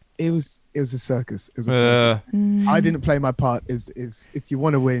it was a circus. It was a circus. I didn't play my part. Is if you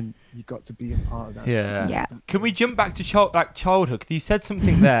want to win, you got to be a part of that. Yeah. Can we jump back to childhood? Because you said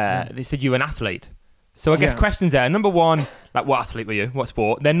something there. They said you were an athlete. So I guess questions there. Number one, like, what athlete were you? What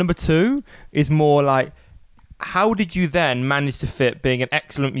sport? Then number two is more like, how did you then manage to fit being an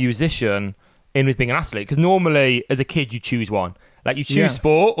excellent musician in with being an athlete? Because normally, as a kid, you choose one. Like, you choose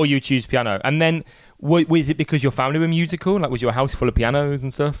sport or you choose piano. And then, was it because your family were musical? Like, was your house full of pianos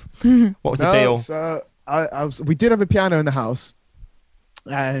and stuff? What was the deal? So we did have a piano in the house.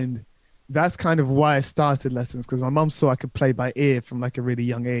 And that's kind of why I started lessons, because my mum saw I could play by ear from like a really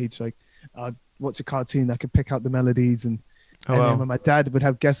young age. Like, I'd watch a cartoon, I could pick out the melodies, and Oh, and wow. then when my dad would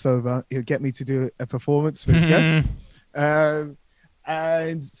have guests over, he would get me to do a performance for his guests.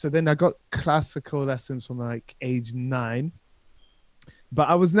 And so then I got classical lessons from like age 9, but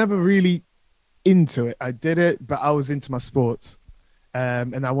I was never really into it. I did it, but I was into my sports.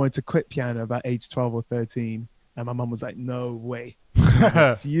 And I wanted to quit piano about age 12 or 13. And my mum was like, no way.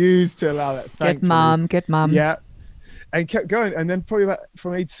 Refused to allow that. Good thankfully. mum. Good mum. Yeah. And kept going. And then probably about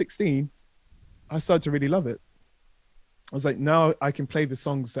from age 16, I started to really love it. I was like, no, I can play the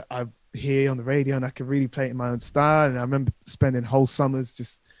songs that I hear on the radio and I can really play it in my own style. And I remember spending whole summers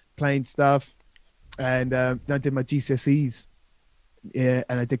just playing stuff. And then I did my GCSEs. Yeah,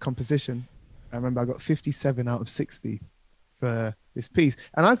 and I did composition. I remember I got 57 out of 60 for this piece.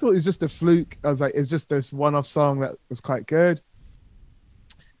 And I thought it was just a fluke. I was like, it's just this one-off song that was quite good.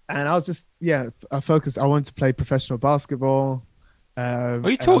 And I was just, I focused. I wanted to play professional basketball. Are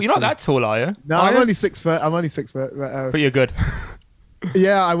you tall? You're not that tall, are you? No, Are I'm you? only 6 foot. I'm only 6 foot. But you're good.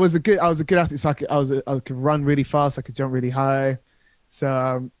 Yeah, I was a good athlete. So I could run really fast. I could jump really high.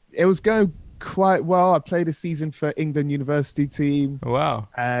 So it was going quite well. I played a season for England university team. Wow.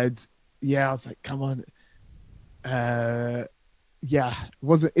 And I was like, come on. To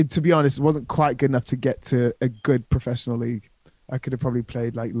be honest, it wasn't quite good enough to get to a good professional league. I could have probably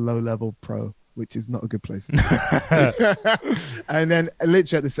played like low level pro, which is not a good place. And then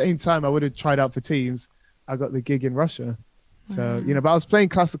literally at the same time, I would have tried out for teams. I got the gig in Russia. So, but I was playing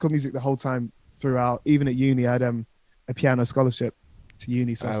classical music the whole time throughout. Even at uni, I had a piano scholarship to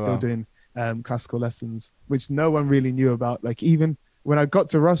uni. So I was still doing classical lessons, which no one really knew about. Like even when I got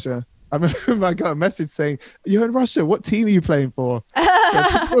to Russia, I remember I got a message saying, "You're in Russia. What team are you playing for?"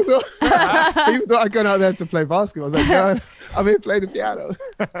 People thought I'd gone out there to play basketball. I was like, "No, I'm here playing the piano."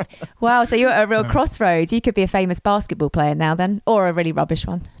 Wow. So you're at a real crossroads. You could be a famous basketball player now then, or a really rubbish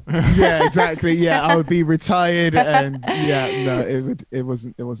one. Yeah, exactly. Yeah, I would be retired, and it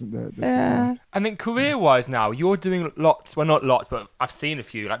wasn't the And then career-wise now, you're doing lots. Well, not lots, but I've seen a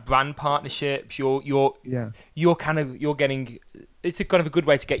few like brand partnerships. You're getting. It's a kind of a good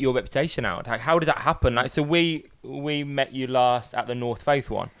way to get your reputation out. Like, how did that happen? Like, so we met you last at the North Faith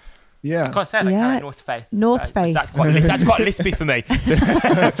one. Yeah, I can't say that. Yeah. North Faith. North Faith. That's quite lispy for me.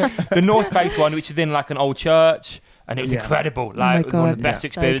 The North Faith one, which is in like an old church, and it was incredible. Like God. one of the best So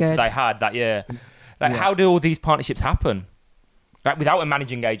experiences good. they had that year. Like, how do all these partnerships happen? Like without a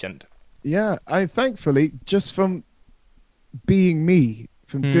managing agent. Yeah, I thankfully just from being me,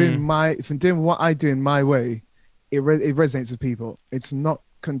 from doing what I do in my way, it resonates with people. It's not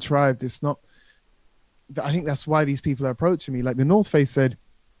contrived. It's not. I think that's why these people are approaching me. Like the North Face said,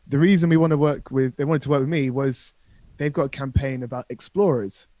 the reason they wanted to work with me was they've got a campaign about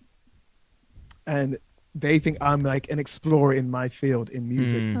explorers, and they think I'm like an explorer in my field in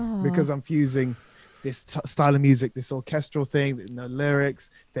music because I'm fusing this style of music, this orchestral thing, no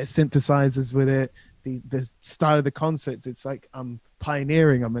lyrics, there's synthesizers with it, the style of the concerts. It's like I'm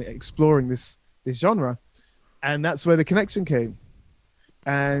pioneering, I'm exploring this genre, and that's where the connection came,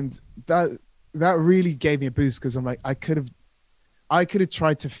 and that really gave me a boost because I'm like I could have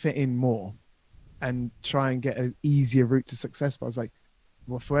tried to fit in more and try and get an easier route to success, but I was like,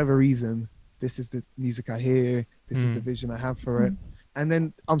 well, for whatever reason, this is the music I hear, this is the vision I have for it. And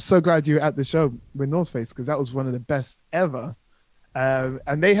then I'm so glad you were at the show with North Face because that was one of the best ever.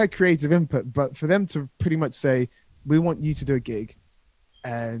 And they had creative input, but for them to pretty much say, we want you to do a gig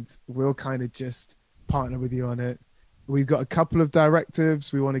and we'll kind of just partner with you on it. We've got a couple of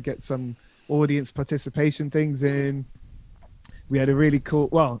directives. We want to get some audience participation things in. We had a really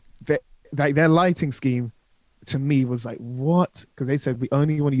cool, their lighting scheme to me was like, what? Because they said we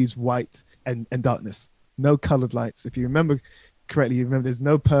only want to use white and darkness, no colored lights. If you remember correctly, there's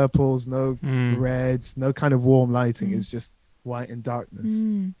no purples, no reds, no kind of warm lighting. It's just white and darkness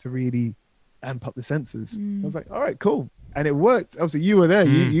to really amp up the senses. I was like, all right, cool. And it worked. Obviously, you were there.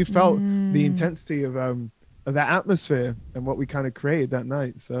 You felt the intensity of that atmosphere and what we kind of created that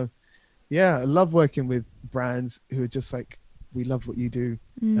night. So, yeah, I love working with brands who are just like, we love what you do.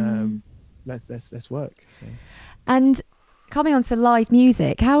 Let's work. So. And coming on to live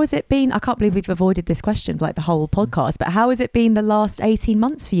music, how has it been? I can't believe we've avoided this question for like the whole podcast, but how has it been the last 18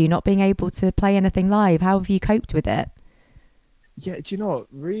 months for you not being able to play anything live? How have you coped with it? Yeah, do you know what?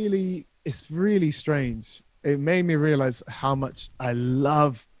 Really, it's really strange. It made me realize how much I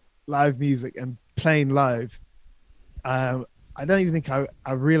love live music and playing live. I don't even think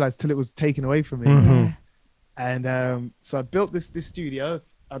I realized till it was taken away from me. And so I built this studio.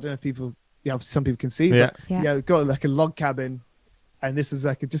 I don't know if people, some people can see, but we've got like a log cabin, and this is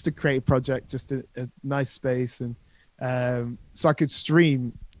like just a creative project, just a nice space, and so I could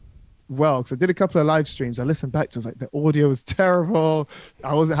stream well because I did a couple of live streams. I listened back to it, I was like, the audio was terrible.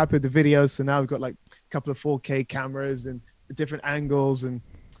 I wasn't happy with the videos. So now we've got like a couple of 4K cameras and different angles, and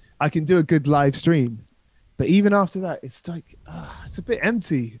I can do a good live stream. But even after that, it's like, it's a bit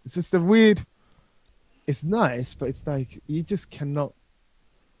empty. It's just a weird, it's nice, but it's like, you just cannot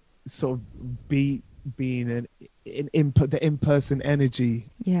sort of being an input, the in-person energy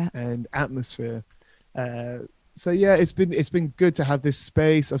and atmosphere. So yeah, it's been good to have this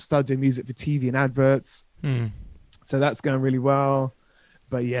space. I've started doing music for TV and adverts. So that's going really well.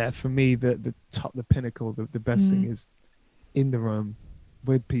 But yeah, for me, the pinnacle, the best thing is in the room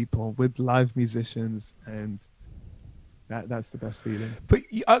with people, with live musicians, and that's the best feeling. But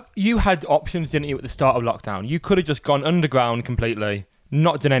you had options, didn't you, at the start of lockdown? You could have just gone underground completely,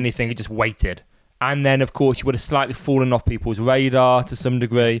 not done anything, and just waited. And then, of course, you would have slightly fallen off people's radar to some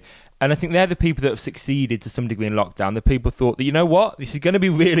degree. And I think they're the people that have succeeded to some degree in lockdown. The people thought that, you know what, this is going to be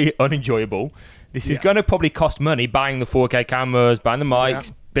really unenjoyable. This is going to probably cost money, buying the 4K cameras, buying the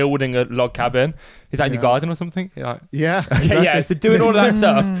mics, building a log cabin. Is that in your garden or something? Yeah. Exactly. Yeah, so doing all of that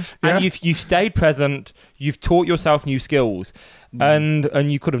stuff. And you've stayed present. You've taught yourself new skills.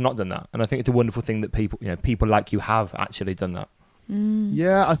 And you could have not done that. And I think it's a wonderful thing that people like you have actually done that.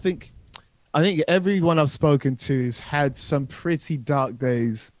 Yeah, I think everyone I've spoken to has had some pretty dark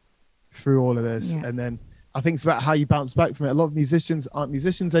days through all of this. And then I think it's about how you bounce back from it. A lot of musicians aren't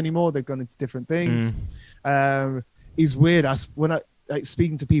musicians anymore. They've gone into different things. It's weird. When I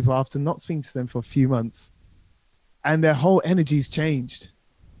speaking to people after not speaking to them for a few months, and their whole energy's changed.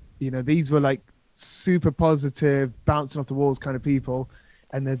 You know, these were like super positive, bouncing off the walls kind of people.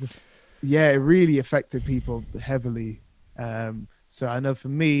 And they're just, it really affected people heavily. So I know for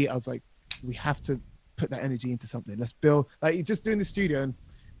me, I was like, we have to put that energy into something. Let's build, like just doing the studio and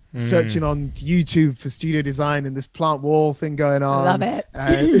searching on YouTube for studio design and this plant wall thing going on. Love it.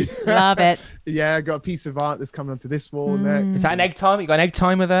 Love it. Yeah, I got a piece of art that's coming onto this wall next. Is that an egg timer? You got an egg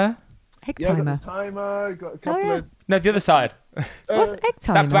timer there? Egg timer. Got the timer. Got a couple of... No, the other side. What's egg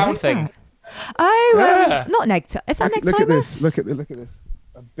timer? That brown thing. That? Oh, not an egg timer. Is that an egg timer? Look at this. Look at this.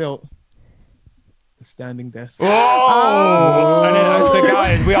 I built a standing desk. Oh! And then, so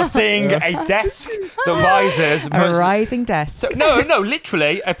guys, we are seeing a desk that rises. A rising desk. So, no,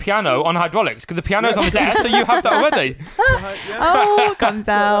 literally a piano on hydraulics, because the piano's on the desk, so you have that already. Comes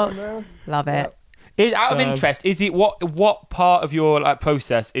out. Love it. Out of interest, is it what part of your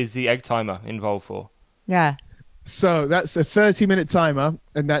process is the egg timer involved for? Yeah. So that's a 30-minute timer,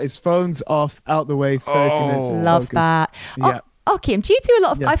 and that is phones off, out the way, 30 minutes. Love focus. that. Yeah. Kim, do you do a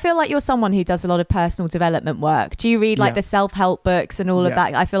lot of, I feel like you're someone who does a lot of personal development work. Do you read like the self-help books and all of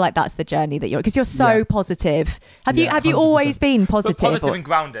that? I feel like that's the journey that because you're so positive. Have you 100%. Always been positive? But positive and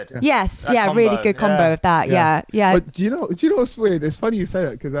grounded. Yes. Really good combo of that. Yeah. But do you know what's weird? It's funny you say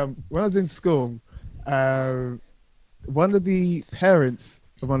that, because when I was in school, one of the parents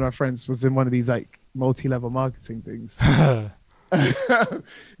of one of my friends was in one of these like multi-level marketing things.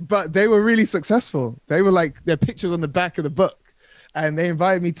 But they were really successful. They were like, their pictures on the back of the book. And they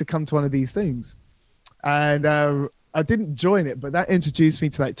invited me to come to one of these things. And I didn't join it, but that introduced me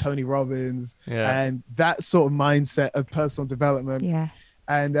to like Tony Robbins and that sort of mindset of personal development. Yeah.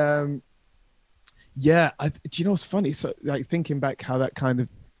 And do you know what's funny? So like thinking back how that kind of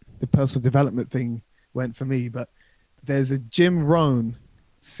the personal development thing went for me, but there's a Jim Rohn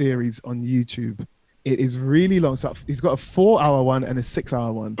series on YouTube. It is really long. So he's got a 4-hour one and a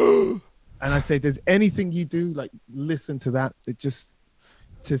 6-hour one. And I say, there's anything you do, like listen to that. It just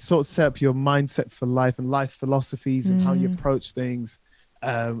to sort of set up your mindset for life and life philosophies and how you approach things.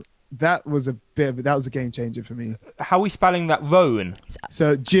 That was a game changer for me. How are we spelling that? Rohn?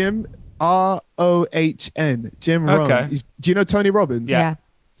 So Jim, Rohn, Jim Rohn. Okay. Do you know Tony Robbins? Yeah.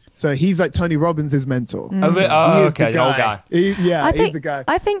 So he's like Tony Robbins' mentor. Okay, the old guy. He's the guy.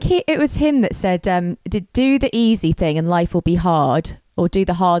 I think it was him that said, do the easy thing and life will be hard, or do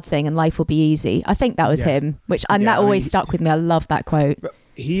the hard thing and life will be easy. I think that was him, that always stuck with me. I love that quote.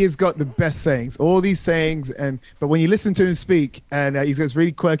 He has got the best sayings, all these sayings, but when you listen to him speak, and he's got this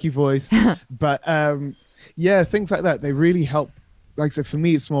really quirky voice, but things like that, they really help. Like I said, for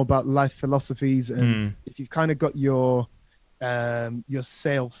me, it's more about life philosophies, and if you've kind of got your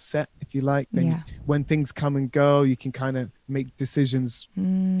sail set, if you like, then when things come and go, you can kind of make decisions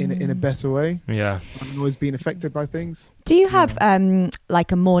in a better way. Yeah, and always being affected by things. Do you have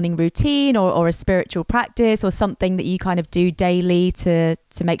like a morning routine or a spiritual practice or something that you kind of do daily to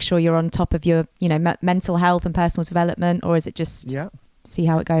make sure you're on top of your mental health and personal development, or is it just see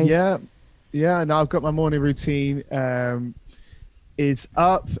how it goes? Yeah. Now I've got my morning routine. It's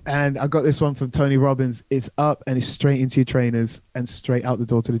up, and I got this one from Tony Robbins. It's up and it's straight into your trainers and straight out the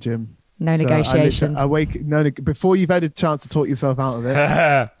door to the gym. No So negotiation. before you've had a chance to talk yourself out of it.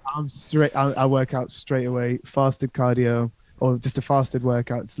 I'm straight. I work out straight away. Fasted cardio or just a fasted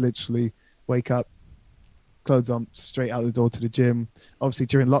workout. It's literally wake up, clothes on, straight out the door to the gym. Obviously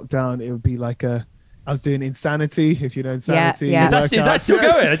during lockdown, it would be like I was doing Insanity, if you know Insanity. Yeah. Is that still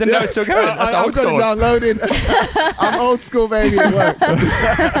going? I didn't know it's still going. That's I've old got school. it downloaded. I'm old school, baby. It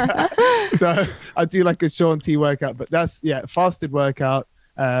works. So I do like a Shaun T workout, but that's fasted workout.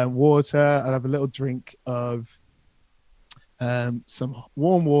 Water. I'll have a little drink of some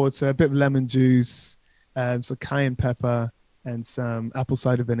warm water, a bit of lemon juice, some cayenne pepper, and some apple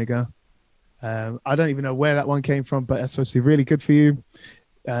cider vinegar. I don't even know where that one came from, but that's supposed to be really good for you.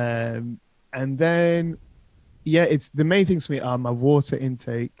 And then, it's the main things for me are my water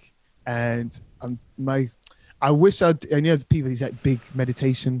intake and I wish and you have people, these like big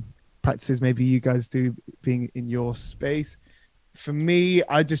meditation practices, maybe you guys do being in your space. For me,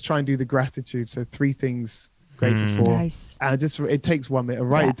 I just try and do the gratitude. So 3 things grateful for. Nice. And it takes 1 minute. I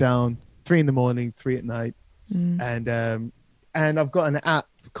write it down, 3 in the morning, 3 at night. And I've got an app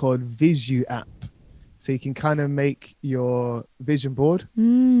called Visu app. So you can kind of make your vision board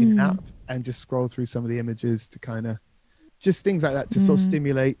in app and just scroll through some of the images to kind of just things like that to sort of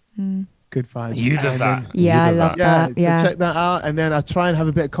stimulate good vibes. You did that. Yeah, I love that. So check that out, and then I try and have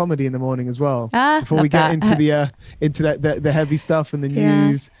a bit of comedy in the morning as well before we get into the heavy stuff and the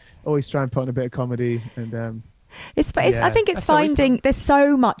news. Always try and put on a bit of comedy and. I think it's finding there's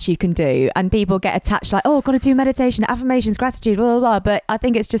so much you can do, and people get attached like, got to do meditation, affirmations, gratitude, blah, blah, blah. But I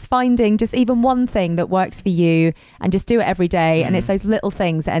think it's just finding just even one thing that works for you and just do it every day. And it's those little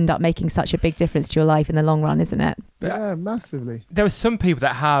things that end up making such a big difference to your life in the long run, isn't it? Yeah, massively. There are some people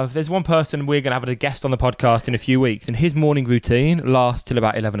that there's one person we're going to have a guest on the podcast in a few weeks, and his morning routine lasts till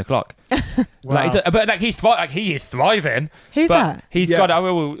about 11 o'clock. Wow. He is thriving. Who's that? He's got,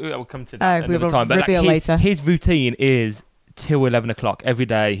 we'll come to that another time. But reveal later. His routine is till 11 o'clock every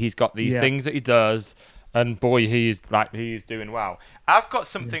day. He's got these things that he does, and boy, he is doing well. I've got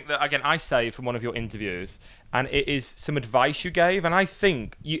something that, again, I saved from one of your interviews, and it is some advice you gave, and I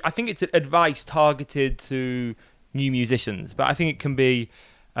think it's advice targeted to new musicians, but I think it can be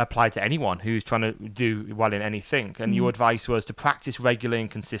applied to anyone who's trying to do well in anything. And your advice was to practice regularly and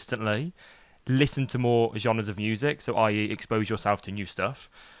consistently, listen to more genres of music, so i.e. expose yourself to new stuff,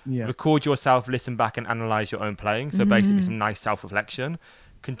 record yourself, listen back and analyze your own playing, so basically some nice self-reflection,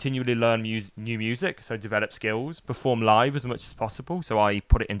 continually learn new music, so develop skills, perform live as much as possible, so i.e.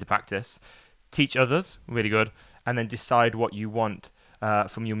 put it into practice, teach others, really good, and then decide what you want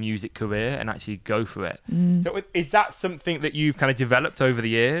from your music career and actually go for it. So is that something that you've kind of developed over the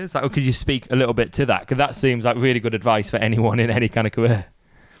years? Or could you speak a little bit to that? Because that seems like really good advice for anyone in any kind of career.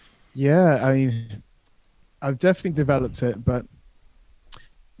 Yeah, I mean, I've definitely developed it, but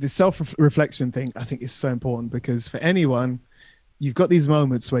the self-reflection thing I think is so important, because for anyone, you've got these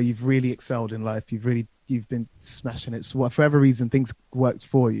moments where you've really excelled in life, you've been smashing it, so for whatever reason things worked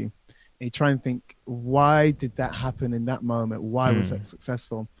for you. And you try and think, why did that happen in that moment? Why was that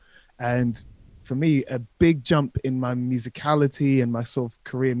successful? And for me, a big jump in my musicality and my sort of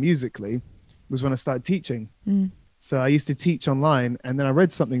career musically was when I started teaching. So I used to teach online, and then I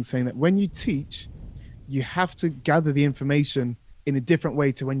read something saying that when you teach, you have to gather the information in a different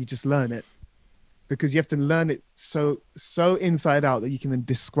way to when you just learn it, because you have to learn it so inside out that you can then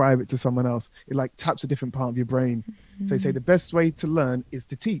describe it to someone else. It like taps a different part of your brain. So they say the best way to learn is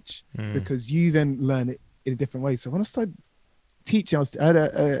to teach, because you then learn it in a different way. So when I started teaching, I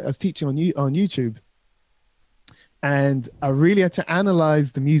was teaching on YouTube, and I really had to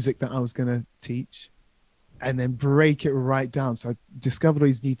analyze the music that I was going to teach and then break it right down. So I discovered all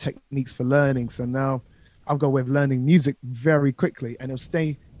these new techniques for learning. So now I've got a way of learning music very quickly, and it'll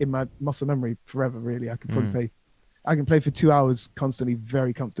stay in my muscle memory forever, really. I can probably play for 2 hours constantly,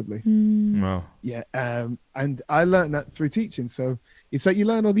 very comfortably. Wow. Yeah. And I learned that through teaching. So it's like you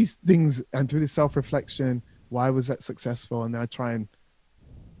learn all these things, and through this self-reflection, why was that successful? And then I try and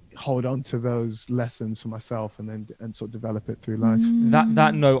hold on to those lessons for myself, and sort of develop it through life.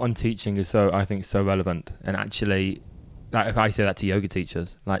 That note on teaching is I think so relevant. And actually, like, if I say that to yoga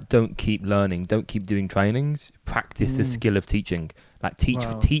teachers, like, don't keep learning, don't keep doing trainings, practice the skill of teaching. Like,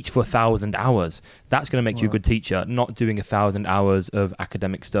 teach for 1,000 hours. That's going to make you a good teacher, not doing 1,000 hours of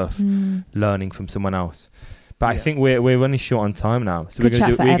academic stuff, learning from someone else. But I think we're running short on time now, so we're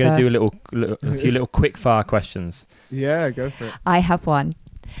going to do a few little quick fire questions. Yeah, go for it. I have one.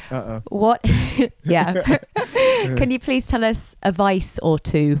 What? Yeah. Can you please tell us a vice or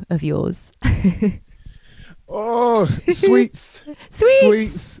two of yours? Oh, sweets.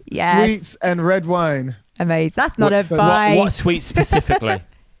 Yes. Sweets and red wine. Amazing. That's not a vice. What sweets specifically?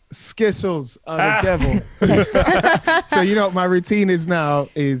 Skittles are the devil. So you know what my routine is now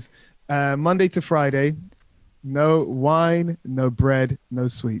is Monday to Friday, no wine, no bread, no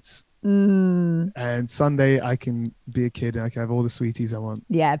sweets. And Sunday I can be a kid and I can have all the sweeties I want.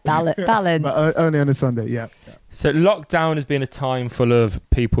 Yeah, balance. But only on a Sunday, yeah. So lockdown has been a time full of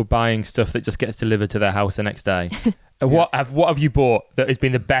people buying stuff that just gets delivered to their house the next day. What have you bought that has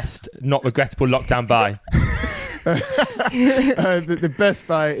been the best, not regrettable lockdown buy? The best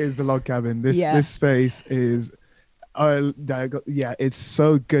buy is the log cabin. This space is, it's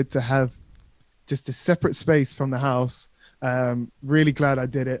so good to have just a separate space from the house. Really glad I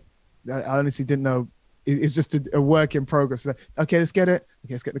did it. I honestly didn't know. It's just a work in progress. Like, okay, let's get it.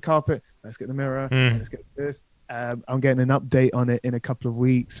 Okay, let's get the carpet. Let's get the mirror. Let's get this. I'm getting an update on it in a couple of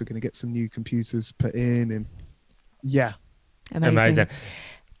weeks. We're going to get some new computers put in, and yeah. Amazing.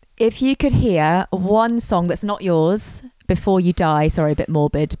 If you could hear one song that's not yours before you die, sorry, a bit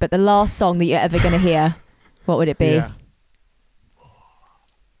morbid, but the last song that you're ever going to hear, what would it be? Yeah.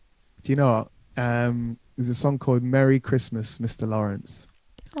 Do you know what? There's a song called Merry Christmas, Mr. Lawrence.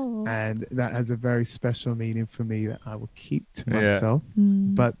 Oh. And that has a very special meaning for me that I will keep to myself.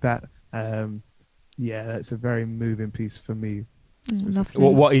 But that, that's a very moving piece for me.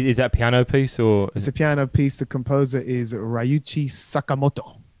 What is that, a piano piece or? It's a piano piece. The composer is Ryuichi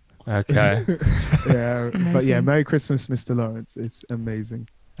Sakamoto. Okay. Yeah, but yeah, Merry Christmas, Mr. Lawrence. It's amazing.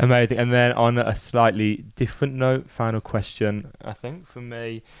 Amazing. And then on a slightly different note, final question, I think, for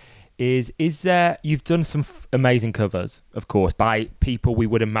me is there, you've done some amazing covers, of course, by people we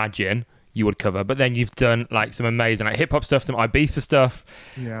would imagine you would cover, but then you've done like some amazing like hip hop stuff, some Ibiza stuff.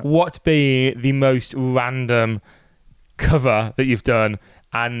 Yeah. What's been the most random cover that you've done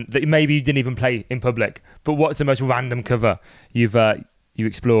and that maybe you didn't even play in public, but what's the most random cover you've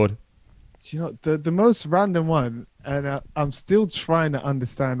explored? Do you know, the most random one, and I'm still trying to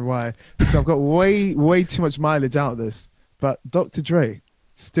understand why, because I've got way too much mileage out of this, but Dr. Dre,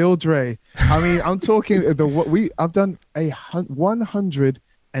 still Dre. I mean, I'm talking I've done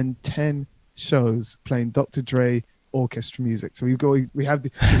 110 shows playing Dr. Dre orchestra music. So he plays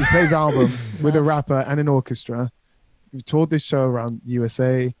an album with a rapper and an orchestra. We toured this show around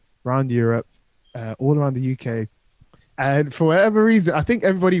USA, around Europe, all around the UK. And for whatever reason, I think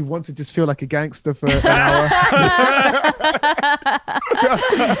everybody wants to just feel like a gangster for an hour.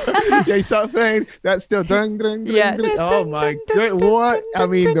 They start playing that still. Dun, dun, dun, Yeah. dun. Oh my god! What? I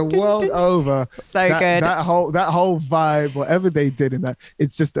mean, the world over. So good. That whole vibe, whatever they did in that,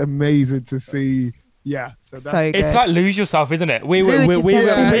 it's just amazing to see. Yeah. So good. It's like Lose Yourself, isn't it? We were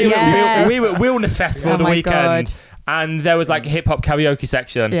Wilderness Festival the weekend. God. And there was like a hip hop karaoke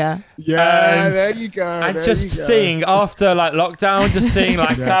section. Yeah. There you go. And just seeing after like lockdown, just seeing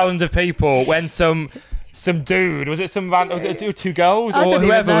like thousands of people when some dude, was it some random, was it two girls I or don't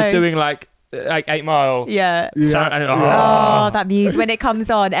whoever even know. were doing like 8 Mile. Yeah. That music, when it comes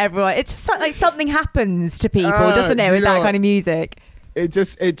on, everyone, it's just like something happens to people, doesn't it, with that kind of music?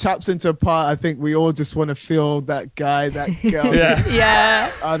 It taps into a part. I think we all just want to feel that guy, that girl. Yeah.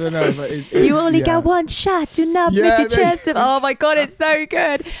 I don't know, but you only got one shot. Do not miss your chance. Oh my god, it's so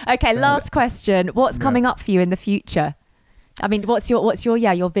good. Okay, last question. What's coming up for you in the future? I mean, what's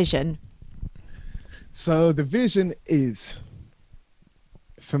your vision? So the vision is,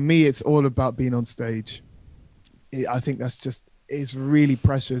 for me, it's all about being on stage. I think it's really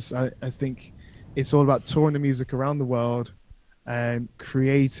precious. I think it's all about touring the music around the world and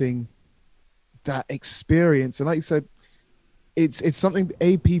creating that experience. And like you said, it's something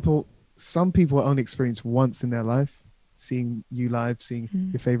some people only experience once in their life, seeing you live, seeing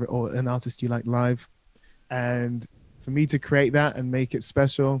your favorite or an artist you like live. And for me to create that and make it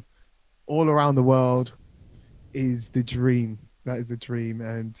special all around the world is the dream. That is the dream.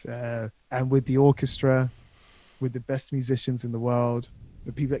 And with the orchestra, with the best musicians in the world,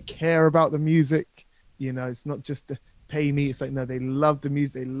 the people that care about the music, it's not just the pay me. It's like, no, they love the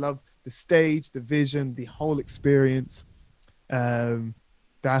music. They love the stage, the vision, the whole experience.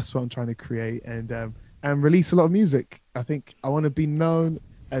 That's what I'm trying to create and release a lot of music. I think I want to be known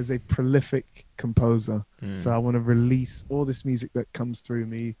as a prolific composer. So I want to release all this music that comes through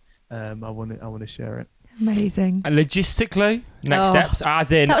me. I want to share it. Amazing. And logistically, next steps,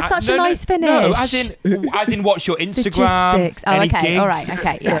 as in that was such a nice finish. No, as in what's your Instagram, logistics. Oh, any okay, gigs, all right,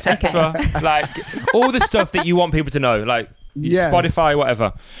 okay, yeah, etc. Like all the stuff that you want people to know, like Spotify,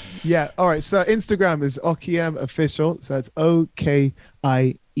 whatever. Yeah. All right. So Instagram is Okiem Official. So it's OKIEM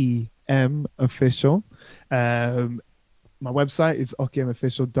Official. My website is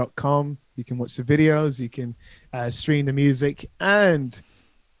okiemofficial.com. You can watch the videos. You can stream the music, and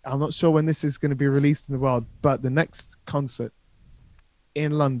I'm not sure when this is going to be released in the world, but the next concert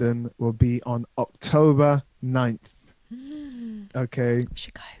in London will be on October 9th. Okay.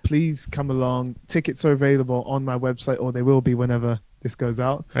 Should go. Please come along. Tickets are available on my website, or they will be whenever this goes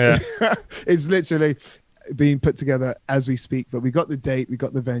out. Yeah. It's literally being put together as we speak, but we got the date, we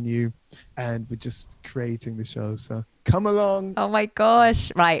got the venue, and we're just creating the show. So come along. Oh my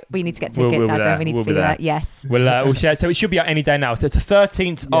gosh. Right. We need to get tickets, We'll be Adam. there. We need We'll to be be there. there. Yes. We'll share. So it should be out any day now. So it's the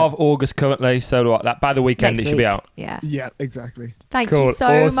 13th of August currently. So what, that by the weekend Next it should be week. out. Yeah. Yeah, exactly. Thank Cool. you so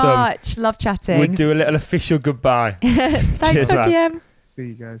Awesome. much. Love chatting. We'll do a little official goodbye. Thanks, Cheers, man. Okiem. See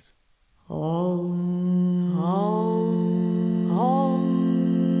you guys.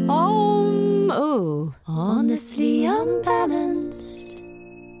 Honestly unbalanced.